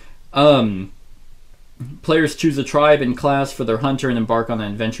 Players choose a tribe and class for their hunter and embark on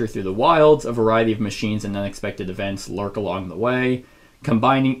an adventure through the wilds. A variety of machines and unexpected events lurk along the way.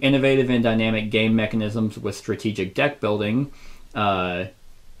 Combining innovative and dynamic game mechanisms with strategic deck building,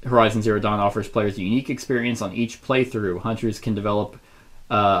 Horizon Zero Dawn offers players a unique experience on each playthrough. Hunters can develop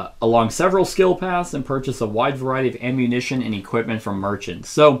along several skill paths and purchase a wide variety of ammunition and equipment from merchants.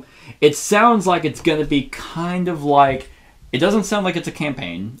 So it sounds like it's going to be kind of like... It doesn't sound like it's a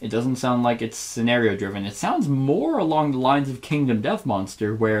campaign. It doesn't sound like it's scenario-driven. It sounds more along the lines of Kingdom Death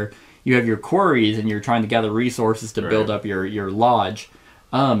Monster, where you have your quarries and you're trying to gather resources to build up your lodge.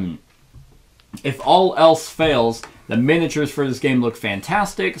 If all else fails, the miniatures for this game look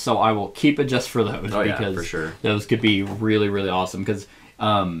fantastic, so I will keep it just for those. Because for sure. Those could be really, really awesome. Because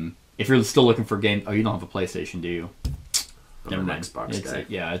if you're still looking for games... Oh, you don't have a PlayStation, do you? I'm an Xbox guy.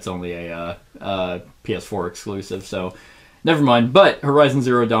 Yeah, it's only a PS4 exclusive, so... Never mind, but Horizon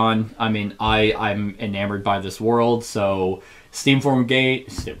Zero Dawn, I mean, I'm enamored by this world, so Steamforged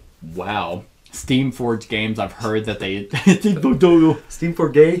Games, I've heard that they...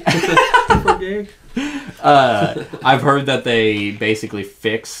 Steamforged Gay? Steamforged Gay? I've heard that they basically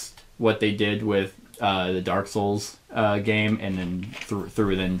fixed what they did with the Dark Souls game and then threw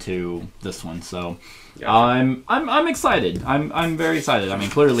it into this one, so... Gotcha. I'm excited. I'm very excited. I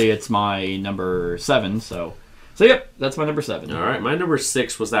mean, clearly it's my number 7, so... So, yep, that's my number 7. All right, my number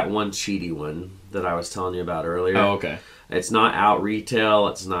 6 was that one cheaty one that I was telling you about earlier. Oh, okay. It's not out retail.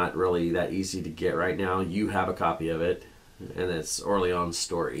 It's not really that easy to get right now. You have a copy of it, and it's Orleans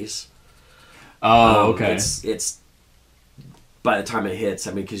Stories. Oh, okay. It's by the time it hits,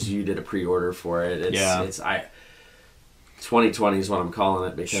 I mean, because you did a pre-order for it. 2020 is what I'm calling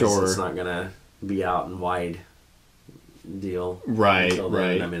it because it's not going to be out in wide deal. Right. I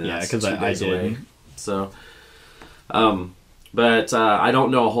mean, yeah, because I did. Away. So... but I don't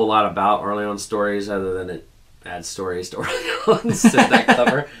know a whole lot about Orleans Stories other than it adds stories to Orleans in that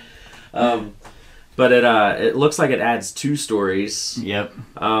cover. But it looks like it adds 2 stories. Yep.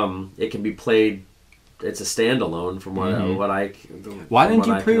 It can be played. It's a standalone from what I. Why didn't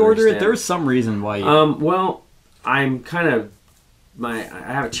you pre-order it? There's some reason why. Well, I'm kind of. I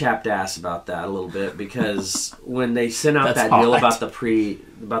have a chapped ass about that a little bit because when they sent out that deal about the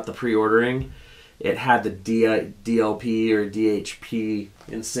pre-ordering. it had the DLP or DHP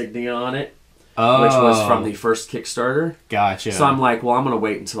insignia on it, Oh. which was from the first Kickstarter. Gotcha. So I'm like, well, I'm going to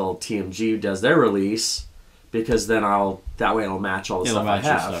wait until TMG does their release, because then that way it'll match all the stuff I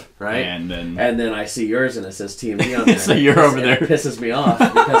have, right? And then I see yours and it says TMG on there. So you're over there. It pisses me off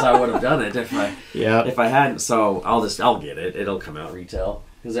because I would have done it if I hadn't. So I'll get it. It'll come out retail,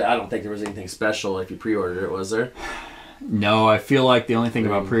 because I don't think there was anything special if you pre-ordered it, was there? No, I feel like the only thing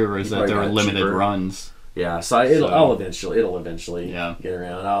about pre-order is that there are limited cheaper runs. Yeah, so it'll eventually get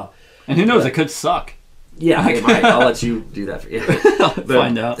around. And who knows? It could suck. Yeah, it might. I'll let you do that for you.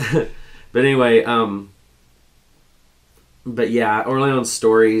 Find out. But anyway, but yeah, Orleans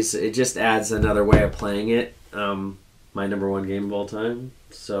Stories, it just adds another way of playing it. My number one game of all time.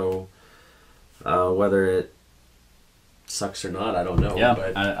 So whether it sucks or not, I don't know. Yeah,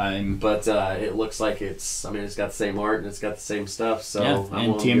 but it looks like it's got the same art and it's got the same stuff. So yeah,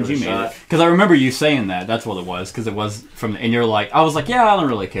 and TMG made it. Because I remember you saying that. That's what it was. Because it was from, and you're like, I was like, yeah, I don't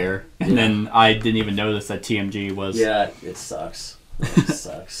really care. And then I didn't even notice that TMG was. Yeah, it sucks. It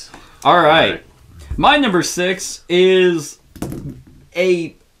sucks. All right. My number 6 is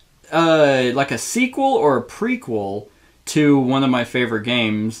a like a sequel or a prequel to one of my favorite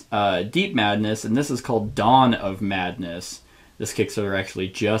games, Deep Madness, and this is called Dawn of Madness. This Kickstarter actually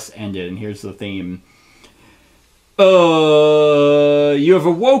just ended, and here's the theme. You have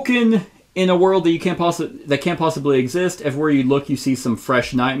awoken in a world that can't possibly exist. Everywhere you look, you see some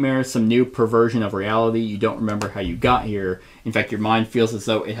fresh nightmares, some new perversion of reality. You don't remember how you got here. In fact, your mind feels as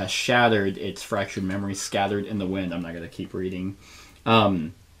though it has shattered, its fractured memories scattered in the wind. I'm not going to keep reading.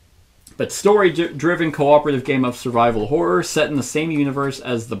 But story-driven cooperative game of survival horror set in the same universe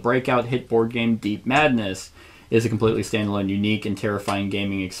as the breakout hit board game Deep Madness is a completely standalone, unique, and terrifying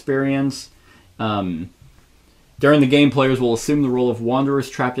gaming experience. During the game, players will assume the role of wanderers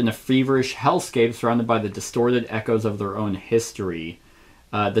trapped in a feverish hellscape surrounded by the distorted echoes of their own history.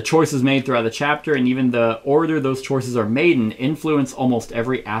 The choices made throughout the chapter, and even the order those choices are made in, influence almost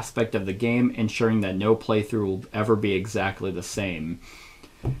every aspect of the game, ensuring that no playthrough will ever be exactly the same.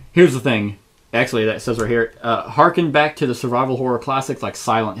 Here's the thing. Actually, that says right here, harken back to the survival horror classics like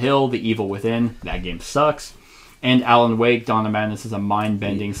Silent Hill, The Evil Within. That game sucks. And Alan Wake, Dawn of Madness is a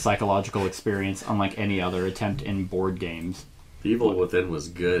mind-bending psychological experience unlike any other attempt in board games. The Evil Within was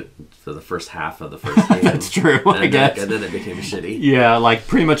good for the first half of the first game. That's true, I guess. And then it became shitty. Yeah, like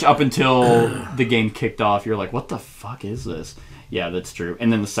pretty much up until the game kicked off, you're like, what the fuck is this? Yeah, that's true.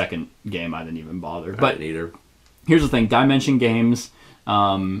 And then the second game, I didn't even bother. But neither. Here's the thing. Dimension Games,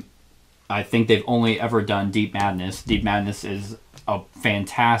 I think they've only ever done Deep Madness. Deep Madness is a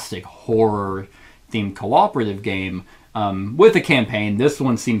fantastic horror-themed cooperative game with a campaign. This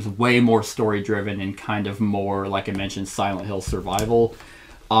one seems way more story-driven and kind of more, like I mentioned, Silent Hill survival.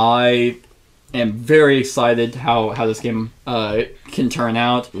 I am very excited how this game can turn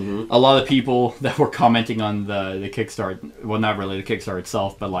out. Mm-hmm. A lot of people that were commenting on the Kickstarter, well, not really the Kickstarter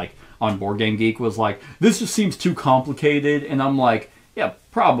itself, but like on Board Game Geek was like, this just seems too complicated. And I'm like, yeah,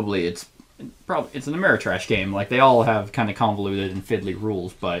 probably it's an Ameritrash game. Like, they all have kind of convoluted and fiddly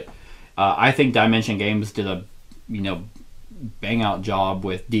rules, but I think Dimension Games did a bang out job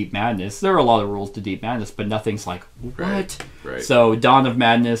with Deep Madness. There are a lot of rules to Deep Madness, but nothing's like, what? Right. So Dawn of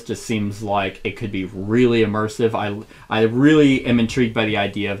Madness just seems like it could be really immersive. I really am intrigued by the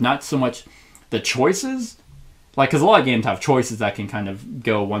idea of not so much the choices, like, because a lot of games have choices that can kind of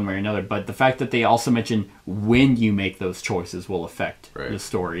go one way or another, but the fact that they also mention when you make those choices will affect the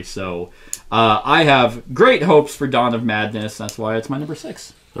story. So I have great hopes for Dawn of Madness. That's why it's my number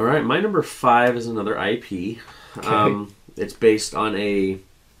 6. All right, my number 5 is another IP. Okay. It's based on an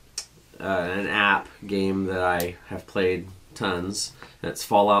app game that I have played tons. It's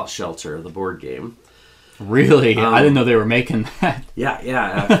Fallout Shelter, the board game. Really? I didn't know they were making that.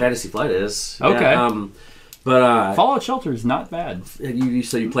 Yeah. Fantasy Flight is. Okay. Yeah, but Fallout Shelter is not bad. So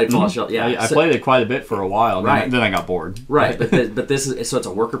you played Fallout Shelter? Yeah, I played it quite a bit for a while. Right. Then I got bored. Right, but this is so it's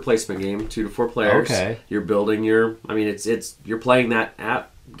a worker placement game, 2 to 4 players. Okay. You're building you're playing that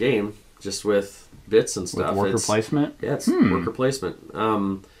app game just with bits and stuff. With worker placement? Yeah, it's worker placement.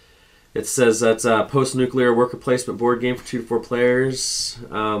 It says that's a post-nuclear worker placement board game for 2 to 4 players.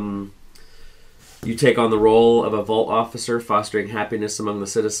 You take on the role of a vault officer, fostering happiness among the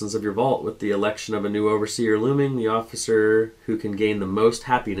citizens of your vault. With the election of a new overseer looming, the officer who can gain the most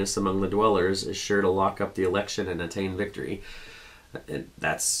happiness among the dwellers is sure to lock up the election and attain victory. And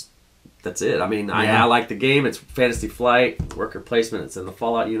that's that's it. I mean, I like the game. It's Fantasy Flight, worker placement. It's in the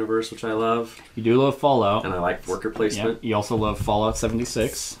Fallout universe, which I love. You do love Fallout. And I like worker placement. Yeah. You also love Fallout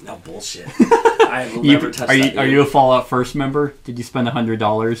 76. No bullshit. I will never touch that game. Are you a Fallout First member? Did you spend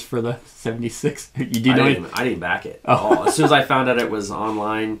 $100 for the 76? I didn't back it. Oh. As soon as I found out it was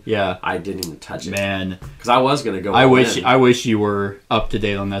online, I didn't even touch it. Man. Because I was going to go I wish you were up to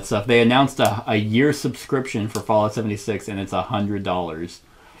date on that stuff. They announced a year subscription for Fallout 76, and it's $100.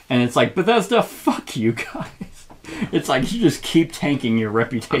 And it's like, Bethesda, fuck you guys. It's like, you just keep tanking your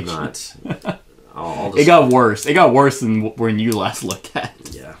reputation. I'm not. It got worse. It got worse than when you last looked at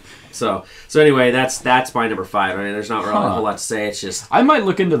it. Yeah. So anyway, that's my number 5. I mean, there's not really a whole lot to say. It's just... I might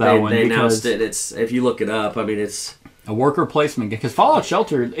look into that one. They announced it. If you look it up, I mean, it's... a worker placement game. Because Fallout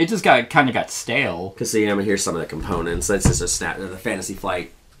Shelter, it just kind of got stale. Because, see, I mean, here's some of the components. That's just the Fantasy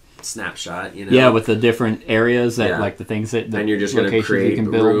Flight snapshot, you know. Yeah, with the different areas that like the things that and you're just going to create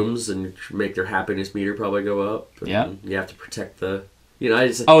rooms and make their happiness meter probably go up. Yeah, you have to protect the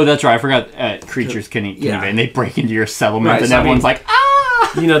that's right. I forgot creatures can invade. They break into your settlement and everyone's like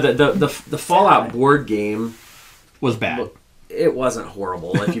you know, the Fallout board game was bad. It wasn't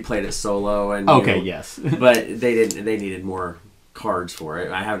horrible if you played it solo and yes, but they needed more cards for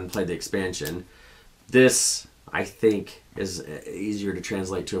it. I haven't played the expansion. This, I think, is easier to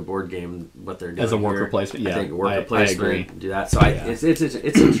translate to a board game. What they're doing as a worker placement, I think worker placement. I agree. Do that. So it's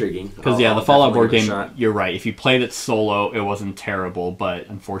intriguing. Because the Fallout board game, you're right. If you played it solo, it wasn't terrible, but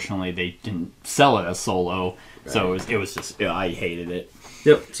unfortunately they didn't sell it as solo, so it was just I hated it.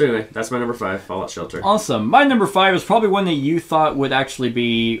 Yep. So anyway, that's my number 5, Fallout Shelter. Awesome. My number 5 is probably one that you thought would actually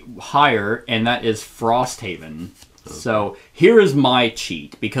be higher, and that is Frosthaven. Okay. So here is my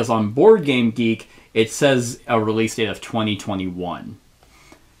cheat, because on Board Game Geek it says a release date of 2021.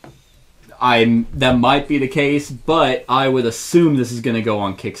 That might be the case, but I would assume this is going to go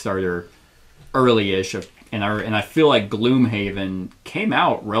on Kickstarter early-ish, and I feel like Gloomhaven came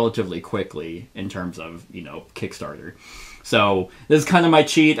out relatively quickly in terms of, Kickstarter. So this is kind of my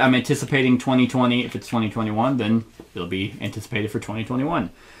cheat. I'm anticipating 2020. If it's 2021, then it'll be anticipated for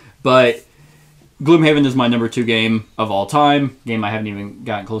 2021. But Gloomhaven is my number 2 game of all time. Game I haven't even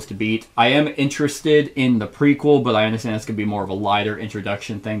gotten close to beat. I am interested in the prequel, but I understand it's going to be more of a lighter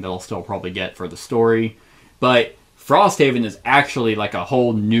introduction thing that I'll still probably get for the story. But Frosthaven is actually like a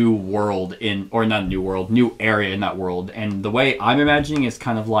whole new world new area in that world. And the way I'm imagining is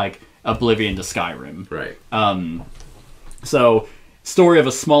kind of like Oblivion to Skyrim. Right. So, story of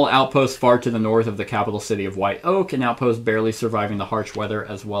a small outpost far to the north of the capital city of White Oak, an outpost barely surviving the harsh weather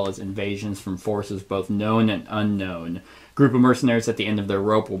as well as invasions from forces both known and unknown. Group of mercenaries at the end of their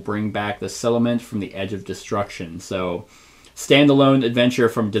rope will bring back the settlement from the edge of destruction. So, standalone adventure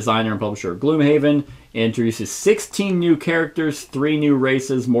from designer and publisher Gloomhaven. It introduces 16 new characters, 3 new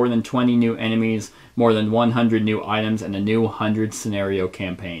races, more than 20 new enemies, more than 100 new items, and a new 100 scenario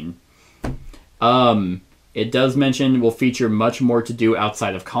campaign. It does mention will feature much more to do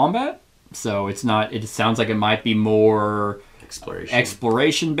outside of combat. So it sounds like it might be more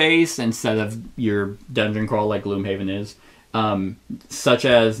exploration based instead of your dungeon crawl like Gloomhaven is. Such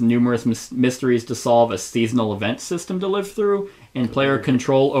as numerous mysteries to solve, a seasonal event system to live through, and player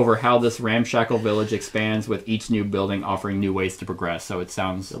control over how this ramshackle village expands, with each new building offering new ways to progress. So it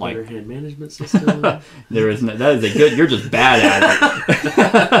sounds like hand management system. That is a good. You're just bad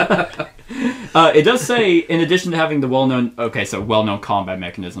at it. It does say, in addition to having the well-known combat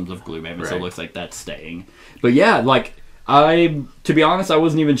mechanisms of Gloomhaven, so it looks like that's staying. But yeah, to be honest, I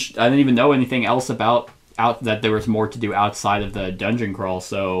didn't even know anything else about that there was more to do outside of the dungeon crawl,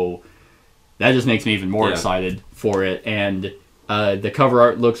 so that just makes me even more excited for it. And the cover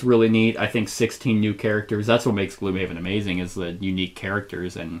art looks really neat. I think 16 new characters. That's what makes Gloomhaven amazing, is the unique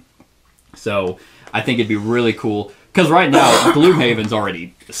characters. And so I think it'd be really cool. Because right now, Gloomhaven's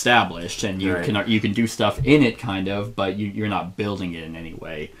already established, and you can do stuff in it, kind of, but you're not building it in any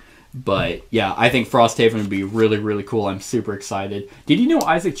way. But, yeah, I think Frosthaven would be really, really cool. I'm super excited. Did you know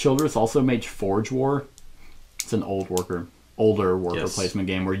Isaac Childress also made Forge War? It's an older worker placement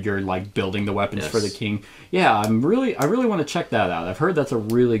game where you're, building the weapons for the king. Yeah, I really want to check that out. I've heard that's a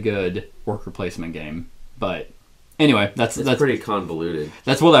really good worker placement game. But... anyway, that's pretty convoluted.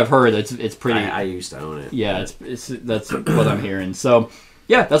 That's what I've heard. It's pretty. I used to own it. Yeah, that's what I'm hearing. So,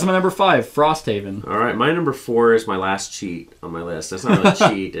 yeah, that's my number 5, Frosthaven. All right, my number 4 is my last cheat on my list. That's not really a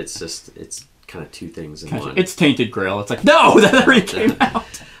cheat. It's kind of 2 things in one. It's Tainted Grail. It's like, no, that already came out.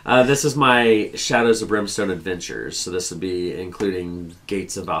 This is my Shadows of Brimstone Adventures. So this would be including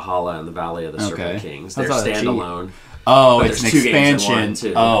Gates of Valhalla and the Valley of the Serpent Kings. They're standalone. Oh, it's an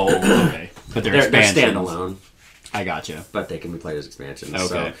expansion. Oh, okay. But they're standalone. I gotcha. But they can be played as expansions.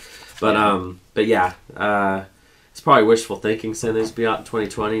 Okay. But yeah, it's probably wishful thinking saying these be out in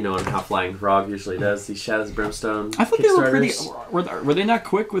 2020, knowing how Flying Frog usually does these Shadows of Brimstone. I thought they were pretty. Were they not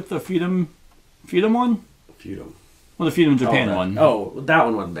quick with the Feudum one? Feudum. Well, the Feudum Japan one. Oh, that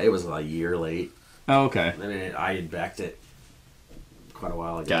one wasn't. It was a year late. Oh, okay. I mean, I had backed it quite a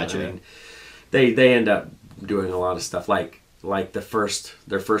while ago. Gotcha. I mean, they end up doing a lot of stuff like their first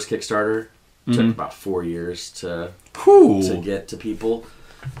Kickstarter took about 4 years to get to people.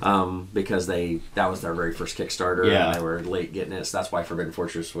 Because that was their very first Kickstarter, and they were late getting it. So that's why Forbidden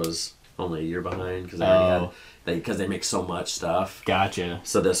Fortress was only a year behind, because they make so much stuff. Gotcha.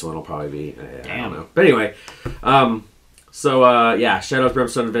 So this one will probably be I don't know. But anyway, Shadows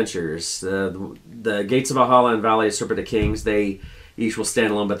Brimstone Adventures, the Gates of Valhalla and Valley of Serpent of Kings, they each will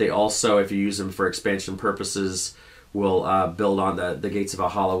stand alone, but they also, if you use them for expansion purposes, will build on the Gates of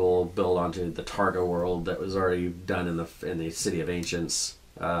Valhalla will build onto the Targa world that was already done in the City of Ancients.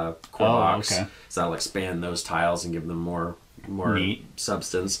 Core box, so that'll expand those tiles and give them more Neat.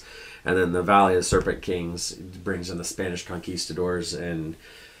 substance. And then the Valley of the Serpent Kings brings in the Spanish conquistadors and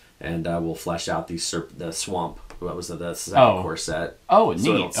will flesh out the swamp. What was the second core set? Oh,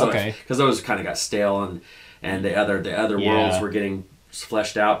 neat. Okay, because those kind of got stale and the other worlds were getting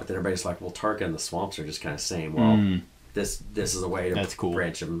fleshed out, but then everybody's like, well, Tarka and the swamps are just kind of same. Well, this is a way to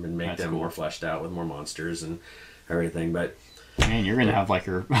branch them and make them more fleshed out with more monsters and everything, but. Man, you're gonna have like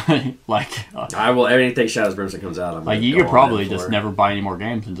your I will. Anything Shadows of Brimstone comes out, I'm like you could probably just never buy any more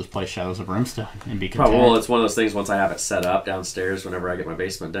games and just play Shadows of Brimstone and be content. Well, it's one of those things. Once I have it set up downstairs, whenever I get my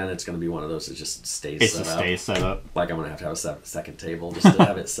basement done, it's gonna be one of those that just stays. Set up. Like I'm gonna have to have a second table just to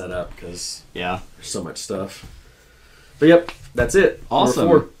have it set up because there's so much stuff. But yep, that's it.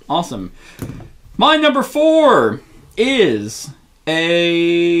 Awesome. My number 4 is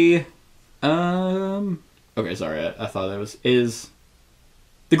a Okay, sorry. I thought it is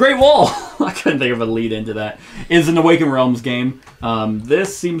the Great Wall. I couldn't think of a lead into that. Is an Awakened Realms game.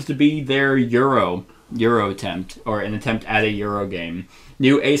 This seems to be their Euro attempt, or an attempt at a Euro game.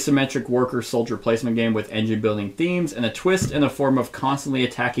 New asymmetric worker soldier placement game with engine building themes and a twist in the form of constantly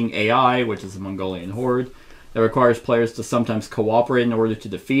attacking AI, which is the Mongolian horde, that requires players to sometimes cooperate in order to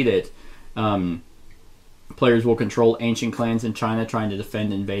defeat it. Players will control ancient clans in China trying to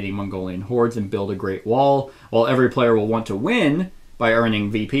defend invading Mongolian hordes and build a great wall. While every player will want to win by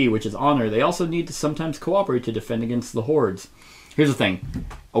earning VP, which is honor, they also need to sometimes cooperate to defend against the hordes. Here's the thing.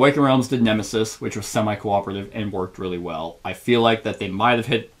 Awakened Realms did Nemesis, which was semi-cooperative and worked really well. I feel like that they might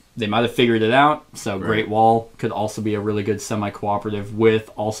have figured it out, so right. Great Wall could also be a really good semi-cooperative with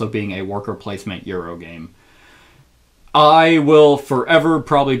also being a worker placement Euro game. I will forever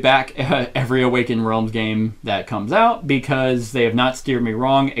probably back every Awakened Realms game that comes out because they have not steered me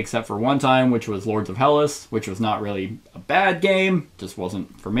wrong except for one time, which was Lords of Hellas, which was not really a bad game, just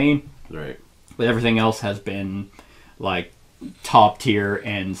wasn't for me. Right. But everything else has been like top tier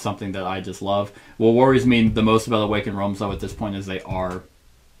and something that I just love. What worries me the most about Awakened Realms though at this point is they are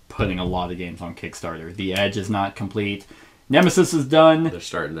putting a lot of games on Kickstarter. The Edge is not complete. Nemesis is done. They're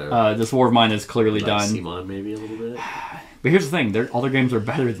starting to... this War of Mine is clearly done. Simon maybe a little bit. But here's the thing. All their games are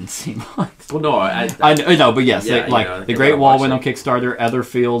better than Simon. Well, no, I know, but yes. Yeah, the Great Wall went on Kickstarter.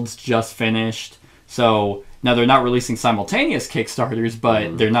 Otherfields just finished. So now they're not releasing simultaneous Kickstarters,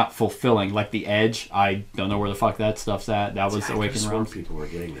 but they're not fulfilling. Like The Edge, I don't know where the fuck that stuff's at. That was Awakened Realms. People were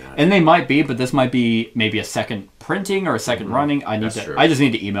getting that. And they might be, but this might be maybe a second printing or a second running. I just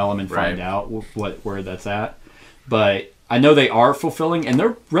need to email them and find out where that's at. But... I know they are fulfilling, and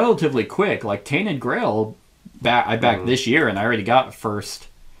they're relatively quick. Like Tainted Grail, I backed this year, and I already got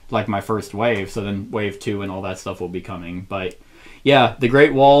my first wave. So then wave 2 and all that stuff will be coming. But yeah, the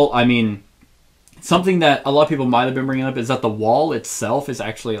Great Wall. I mean, something that a lot of people might have been bringing up is that the wall itself is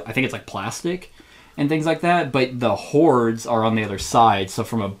actually, I think it's like plastic and things like that. But the hordes are on the other side. So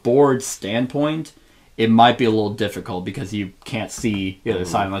from a board standpoint, it might be a little difficult because you can't see the other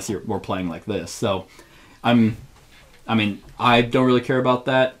side unless we're playing like this. So I mean, I don't really care about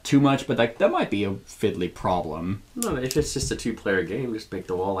that too much, but that might be a fiddly problem. No, if it's just a 2-player game, just make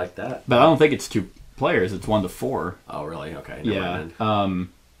the wall like that. But I don't think it's 2 players. It's 1 to 4. Oh, really? Okay. Yeah.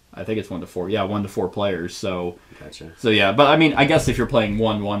 I think it's 1 to 4. Yeah, 1 to 4 players. So. Gotcha. So yeah, but I mean, I guess if you're playing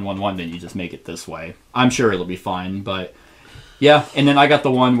 1-1-1-1, then you just make it this way. I'm sure it'll be fine, but yeah. And then I got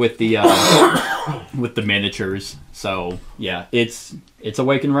the one with the with the miniatures. So yeah, it's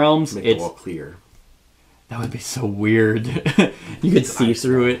Awakened Realms. Make the wall clear. That would be so weird. You could see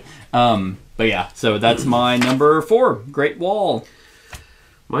through it. But yeah, so that's my number 4, Great Wall.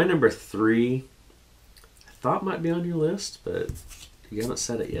 My number 3, I thought might be on your list, but you haven't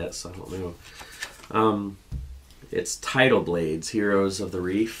said it yet, so I don't know. It's Tidal Blades, Heroes of the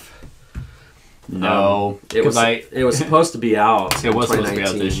Reef. No, it was supposed to be out. It was supposed to be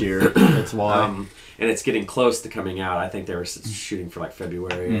out this year. That's why. And it's getting close to coming out. I think they were shooting for like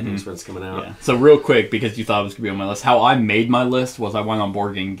February. I think is when it's coming out. Yeah. So real quick, because you thought it was going to be on my list, how I made my list was I went on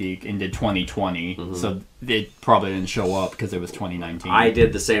Board Game Geek and did 2020. So it probably didn't show up because it was 2019. I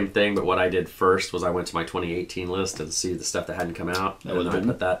did the same thing, but what I did first was I went to my 2018 list and see the stuff that hadn't come out. That would have been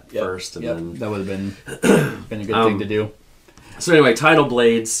put that first, and then that would have been a good thing to do. So anyway, Tidal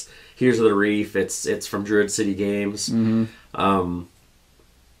Blades, Heroes of the Reef. It's from Druid City Games, and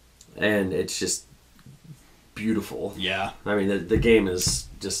it's just beautiful. Yeah. I mean, the game is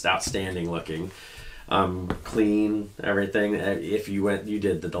just outstanding looking. Clean, everything. If you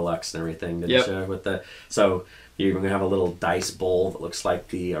did the deluxe and everything, didn't you? With so you're even gonna have a little dice bowl that looks like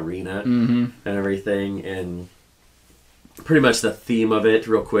the arena and everything. And pretty much the theme of it,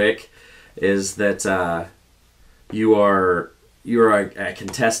 real quick, is that you are a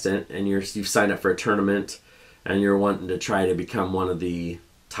contestant and you've signed up for a tournament and you're wanting to try to become one of the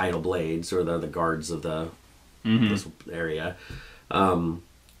Tidal Blades or the guards of this area.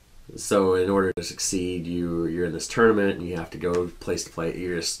 So in order to succeed, you're in this tournament and you have to go place to place.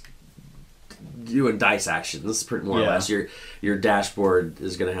 You're just doing dice actions, pretty more or less. Your dashboard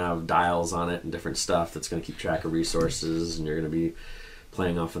is going to have dials on it and different stuff that's going to keep track of resources, and you're going to be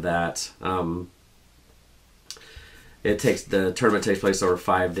playing off of that. The tournament takes place over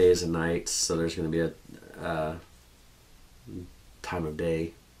 5 days and nights, so there's going to be a time of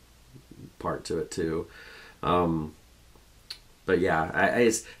day part to it too. But yeah,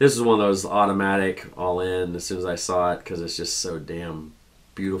 this is one of those automatic all in as soon as I saw it because it's just so damn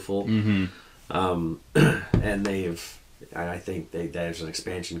beautiful. And I think there's an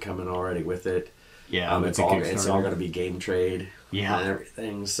expansion coming already with it. Yeah, it's all going to be game trade. Yeah, and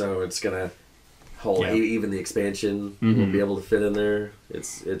everything. So it's gonna hold even the expansion will be able to fit in there.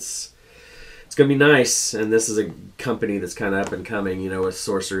 It's gonna be nice. And this is a company that's kind of up and coming, with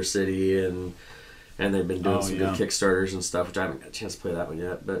Sorcerer City and they've been doing some good Kickstarters and stuff, which I haven't got a chance to play that one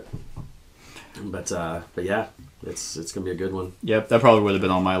yet. But yeah, it's gonna be a good one. Yep, that probably would have been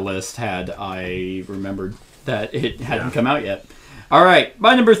on my list had I remembered that it hadn't come out yet. All right,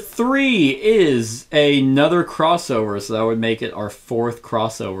 my number 3 is another crossover, so that would make it our 4th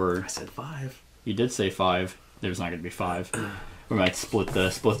crossover. I said 5. You did say 5. There's not going to be 5. We might split the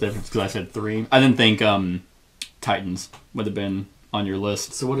difference because I said 3. I didn't think Titans would have been on your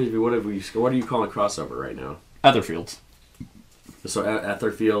list. So what are you calling a crossover right now? Etherfields. So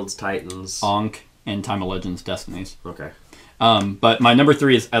Etherfields, Titans, Ankh, and Time of Legends Destinies. Okay. But my number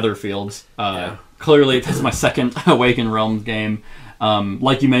 3 is Etherfields. Clearly, it's my second Awaken Realms game.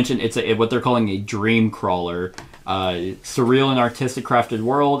 Like you mentioned, it's what they're calling a dream crawler. Surreal and artistic crafted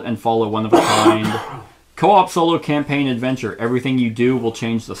world and follow one-of-a-kind co-op solo campaign adventure. Everything you do will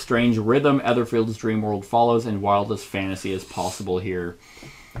change the strange rhythm Etherfield's dream world follows, and wildest fantasy is possible here.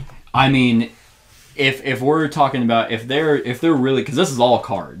 I mean, if we're talking about if they're really, because this is all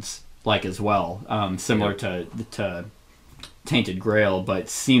cards as well, similar to Tainted Grail, but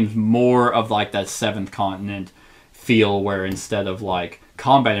seems more of that Seventh Continent feel, where instead of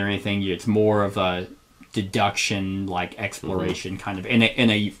combat or anything, it's more of a deduction, exploration kind of in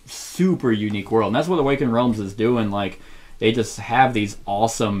a super unique world. And that's what Awaken Realms is doing. They just have these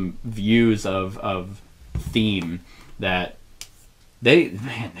awesome views of theme that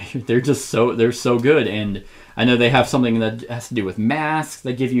they're so good. And I know they have something that has to do with masks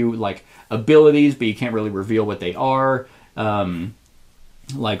that give you abilities, but you can't really reveal what they are.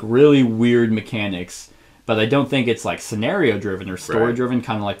 Really weird mechanics. But I don't think it's scenario driven or story driven,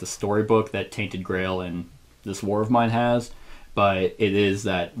 kind of like the storybook that Tainted Grail and this War of Mine has. But it is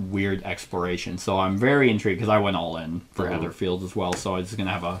that weird exploration. So I'm very intrigued because I went all in for Etherfields as well. So it's going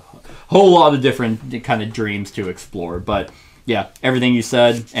to have a whole lot of different kind of dreams to explore. But yeah, everything you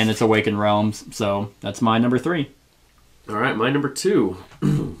said, and it's Awaken Realms. So that's my number 3. All right, my number 2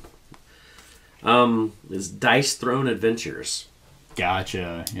 is Dice Throne Adventures.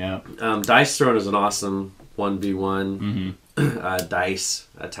 Gotcha. Yeah. Dice Throne is an awesome 1v1 dice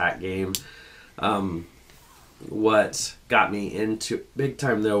attack game. What got me into big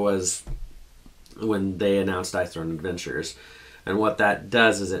time though was when they announced Dice Throne Adventures, and what that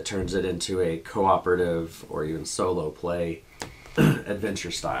does is it turns it into a cooperative or even solo play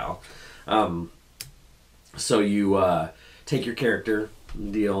adventure style. So you take your character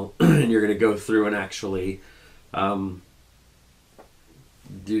deal, and you're going to go through and actually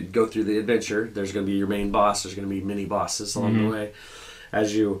go through the adventure. There's going to be your main boss. There's going to be mini bosses along the way.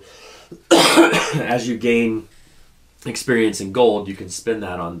 As you as you gain experience in gold, you can spend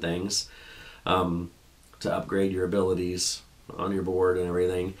that on things. to upgrade your abilities on your board and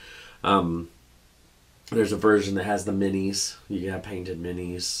everything. There's a version that has the minis. You can have painted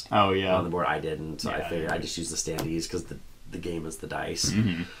minis. Oh yeah. On the board. I didn't. So yeah, I figured I just use the standees because the game is the dice.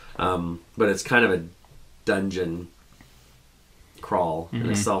 Mm-hmm. But it's kind of a dungeon crawl in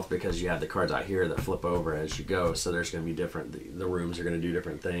itself because you have the cards out here that flip over as you go. So there's going to be different. The rooms are going to do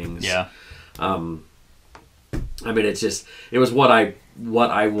different things. Yeah. I mean, it was what I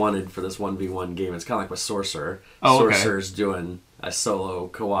wanted for this 1v1 game. It's kind of like with Sorcerer. Sorcerer's doing a solo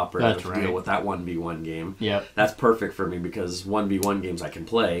cooperative deal with that 1v1 game. Yeah, that's perfect for me because 1v1 games I can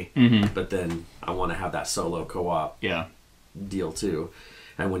play, but then I want to have that solo co-op deal too.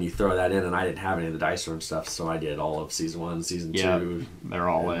 And when you throw that in, and I didn't have any of the dice room stuff, so I did all of season 1, season 2, they're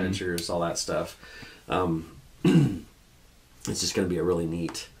all adventures, all that stuff. It's just going to be a really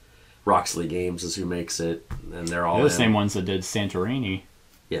neat. Roxley Games is who makes it, and they're all the same ones that did Santorini.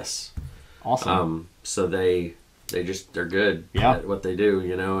 Yes, awesome. So they're good at what they do,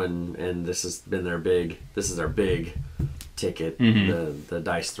 you know, and this has been their big ticket, the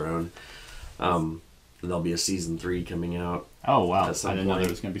Dice Throne. There'll be a season 3 coming out. Oh wow! I didn't know there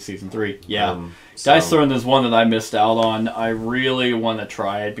was going to be season 3. Yeah, Dice Throne is one that I missed out on. I really want to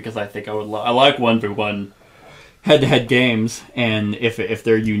try it because I think I would. I like 1v1 head-to-head games, and if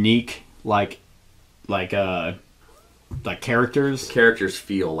they're unique, like characters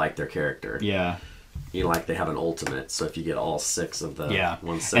feel like their character. Yeah. You know, like they have an ultimate, so if you get all 6 of the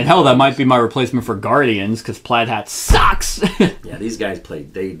and hell, that might be my replacement for Guardians because Plaid Hat sucks. Yeah, these guys play.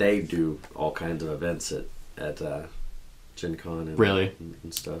 They do all kinds of events at Gen Con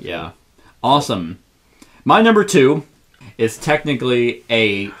and stuff. Yeah, awesome. My number 2 is technically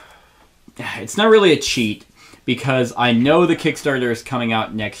it's not really a cheat because I know the Kickstarter is coming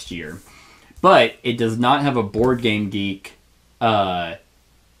out next year, but it does not have a Board Game Geek.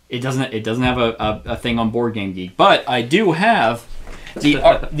 It doesn't have a thing on Board Game Geek, but I do have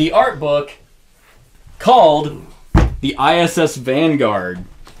the art book called the ISS Vanguard.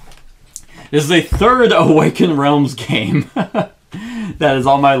 This is a third Awakened Realms game that is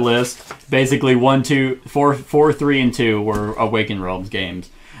on my list. Basically, 1, 2, 4, 3, and 2 were Awakened Realms games.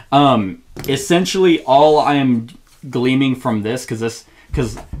 Essentially, all I am gleaming from this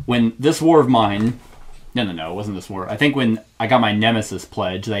because when this War of Mine. No, it wasn't this war. I think when I got my Nemesis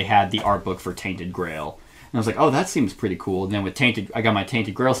pledge, they had the art book for Tainted Grail. And I was like, oh, that seems pretty cool. And then with I got my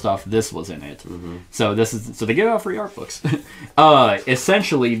Tainted Grail stuff, this was in it. So they give out free art books.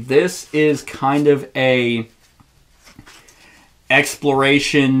 Essentially, this is kind of a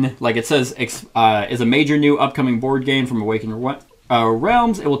exploration, like it says, is a major new upcoming board game from Awakened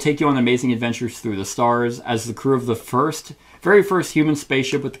Realms. It will take you on amazing adventures through the stars. As the crew of the very first human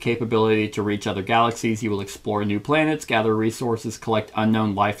spaceship with the capability to reach other galaxies, you will explore new planets, gather resources, collect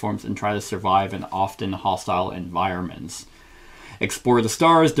unknown life forms, and try to survive in often hostile environments. Explore the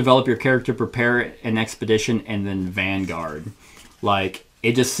stars, develop your character, prepare an expedition, and then Vanguard. Like,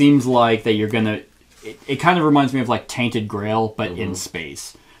 it just seems like that you're gonna... It kind of reminds me of, like, Tainted Grail, but in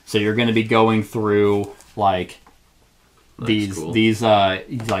space. So you're gonna be going through, like... These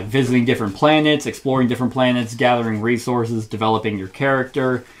like visiting different planets, exploring different planets, gathering resources, developing your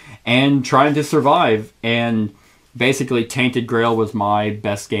character, and trying to survive. And basically, Tainted Grail was my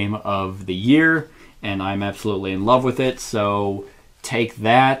best game of the year, and I'm absolutely in love with it. So take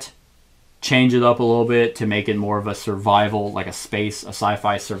that, change it up a little bit to make it more of a survival, like a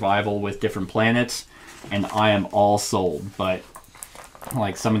sci-fi survival with different planets, and I am all sold. But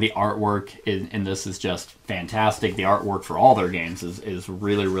like some of the artwork in this is just fantastic. The artwork for all their games is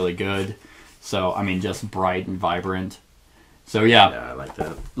really, really good. So, I mean, just bright and vibrant. So, yeah. Yeah, I like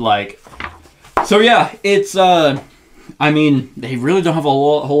that. So, yeah, it's, I mean, they really don't have a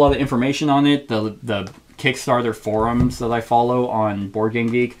whole lot of information on it. The Kickstarter forums that I follow on Board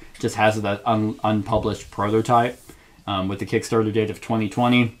Game Geek just has that unpublished prototype with the Kickstarter date of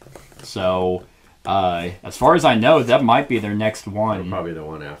 2020. So... as far as I know, that might be their next one. Probably the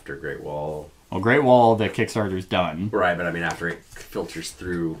one after Great Wall. Well, Great Wall, the Kickstarter's done. Right, but I mean after it filters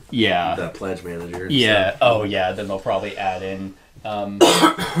through the pledge manager. Yeah. Oh, yeah. Then they'll probably add in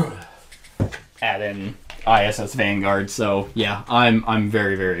ISS Vanguard. So yeah, I'm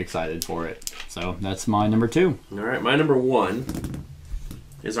very, very excited for it. So that's my number 2. All right, my number 1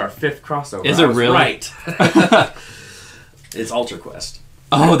 is our 5th crossover. Is it really? Right. It's Ultra Quest.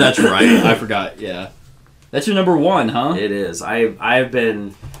 Oh, that's right. I forgot. Yeah, that's your number 1, huh? It is. I've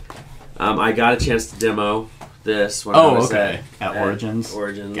been. I got a chance to demo this when I was at Origins.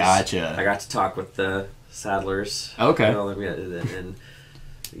 Origins. Gotcha. I got to talk with the Saddlers. Okay. And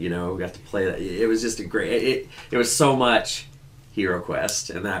you know, we got to play that. It was just a great. It was so much Hero Quest,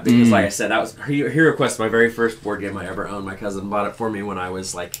 and that because, like I said, that was Hero Quest, my very first board game I ever owned. My cousin bought it for me when I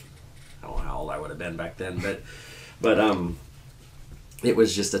was like, I don't know how old I would have been back then, but it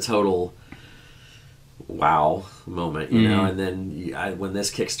was just a total wow moment, you know. And then when this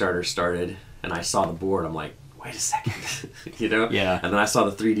Kickstarter started, and I saw the board, I'm like, wait a second, you know. Yeah. And then I saw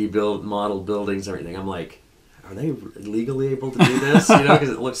the 3D model buildings, and everything. I'm like, are they legally able to do this? You know, because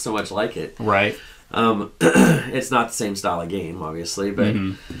it looks so much like it. Right. It's not the same style of game, obviously, but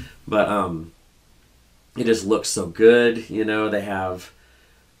it just looks so good. You know, they have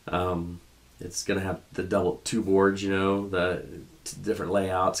it's gonna have the two boards. You know, the different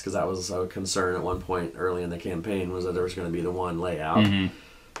layouts, because that was a concern at one point early in the campaign, was that there was going to be the one layout.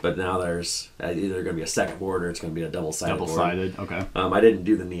 But now there's either going to be a second board or it's going to be a double-sided board. Double-sided, okay. I didn't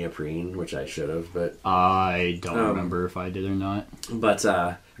do the neoprene, which I should have, but I don't remember if I did or not. But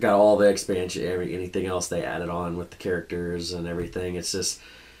I got all the expansion, anything else they added on with the characters and everything. It's just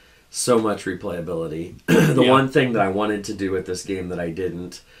so much replayability. The one thing that I wanted to do with this game that I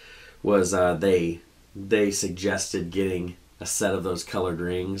didn't was they suggested getting a set of those colored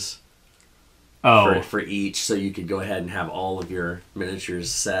rings. For each, so you could go ahead and have all of your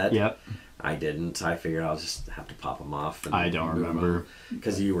miniatures set. Yep. I didn't. I figured I'll just have to pop them off. And I don't remember.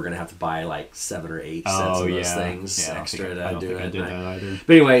 Because you were going to have to buy like 7 or 8 sets of those things extra to do it. I did that either.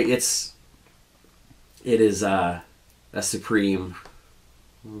 But anyway, it is a supreme,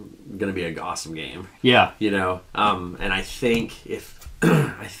 going to be an awesome game. Yeah. You know, and I think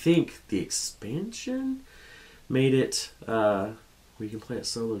I think the expansion made it... you can play it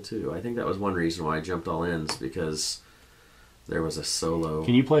solo too. I think that was one reason why I jumped all in, is because there was a solo.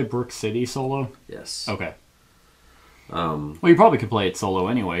 Can you play Brook City solo? Yes. Okay. Well, you probably could play it solo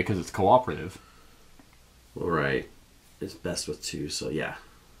anyway because it's cooperative. Well, right. It's best with 2, so yeah.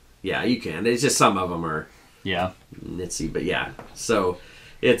 Yeah, you can. It's just some of them are nitsy, but yeah. So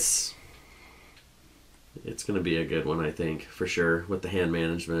it's going to be a good one, I think, for sure, with the hand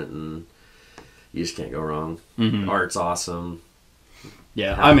management, and you just can't go wrong. Art's awesome.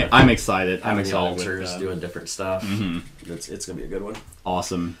 Yeah, I'm excited. I'm excited with doing different stuff. It's gonna be a good one.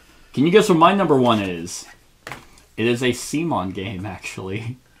 Awesome. Can you guess what my number 1 is? It is a CMON game,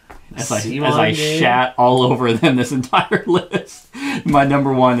 actually. As I shat all over them this entire list. My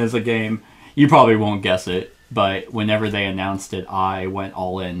number 1 is a game. You probably won't guess it, but whenever they announced it, I went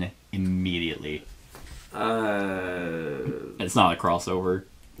all in immediately. It's not a crossover.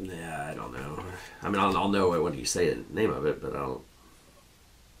 Yeah, I don't know. I mean, I'll know it when you say the name of it, but I don't.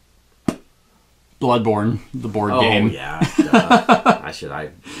 Bloodborne, the board game. Oh, yeah.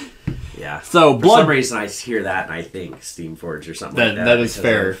 Yeah. So, for some reason, I hear that and I think Steamforge or something like that. That is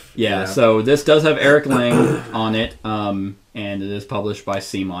fair. Yeah, so this does have Eric Lang on it, and it is published by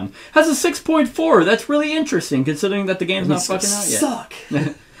CMON. Has a 6.4. That's really interesting, considering that the game's not fucking out yet. Suck.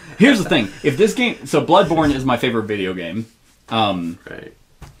 Here's the thing. If this game... So, Bloodborne is my favorite video game. Right.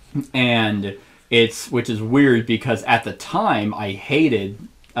 And which is weird because at the time I hated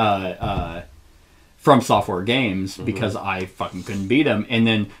From Software games because I fucking couldn't beat them. And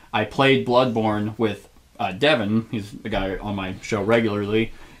then I played Bloodborne with Devin. He's the guy on my show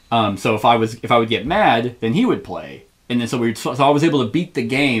regularly. So if I would get mad, then he would play. And then so I was able to beat the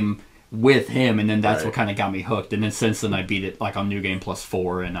game with him, and then that's what kind of got me hooked. And then since then I beat it like on New Game Plus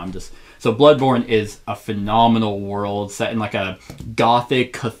 4, and I'm just... So Bloodborne is a phenomenal world set in like a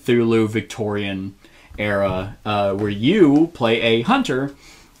gothic Cthulhu Victorian era where you play a hunter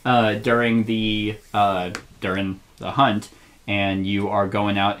during the hunt, and you are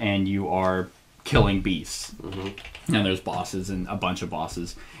going out and you are killing beasts. And there's bosses and a bunch of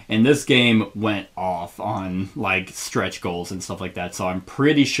bosses. And this game went off on like stretch goals and stuff like that. So I'm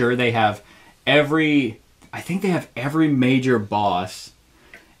pretty sure they have every major boss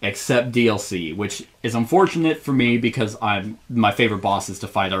except DLC, which is unfortunate for me because my favorite bosses to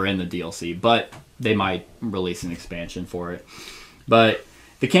fight are in the DLC, but they might release an expansion for it. But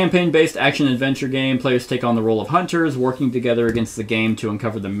the campaign-based action-adventure game, players take on the role of hunters, working together against the game to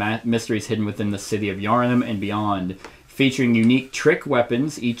uncover the mysteries hidden within the city of Yharnam and beyond, featuring unique trick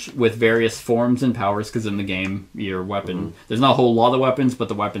weapons, each with various forms and powers, because in the game, your weapon... There's not a whole lot of weapons, but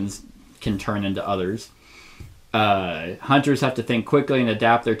the weapons can turn into others. Hunters have to think quickly and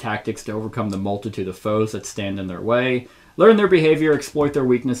adapt their tactics to overcome the multitude of foes that stand in their way, learn their behavior, exploit their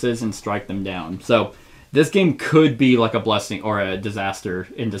weaknesses, and strike them down. So this game could be like a blessing or a disaster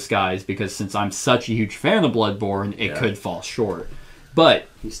in disguise, because since I'm such a huge fan of Bloodborne, it could fall short. But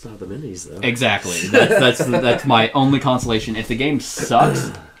you still have the minis, though. Exactly. That's my only consolation. If the game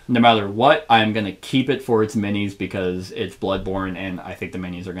sucks, no matter what, I'm going to keep it for its minis because it's Bloodborne, and I think the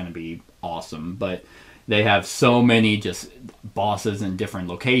minis are going to be awesome. But They have so many just bosses in different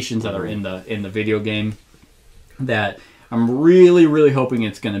locations that are in the video game that I'm really, really hoping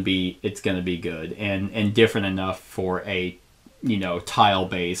it's gonna be good and different enough for a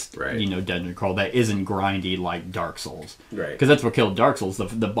tile-based, dungeon crawl that isn't grindy like Dark Souls. Right. Because that's what killed Dark Souls.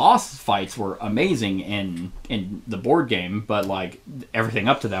 The boss fights were amazing in the board game, but like everything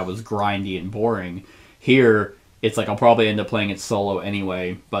up to that was grindy and boring. Here, it's like I'll probably end up playing it solo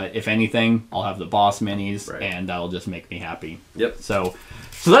anyway, but if anything, I'll have the boss minis, and that'll just make me happy. Yep. So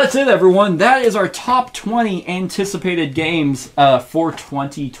that's it, everyone. That is our top 20 anticipated games for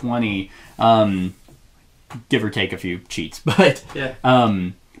 2020. Give or take a few cheats, but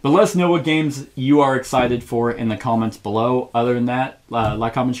but let us know what games you are excited for in the comments below. Other than that,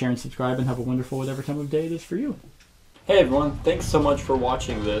 like, comment, share, and subscribe, and have a wonderful whatever time of day it is for you. Hey everyone, thanks so much for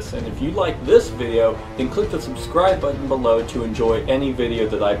watching this, and if you like this video, then click the subscribe button below to enjoy any video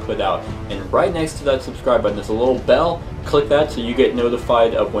that I put out. And right next to that subscribe button is a little bell. Click that so you get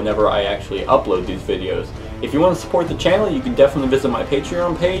notified of whenever I actually upload these videos. If you want to support the channel, you can definitely visit my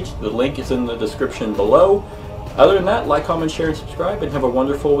Patreon page. The link is in the description below. Other than that, like, comment, share, and subscribe, and have a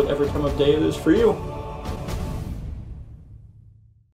wonderful whatever time of day it is for you.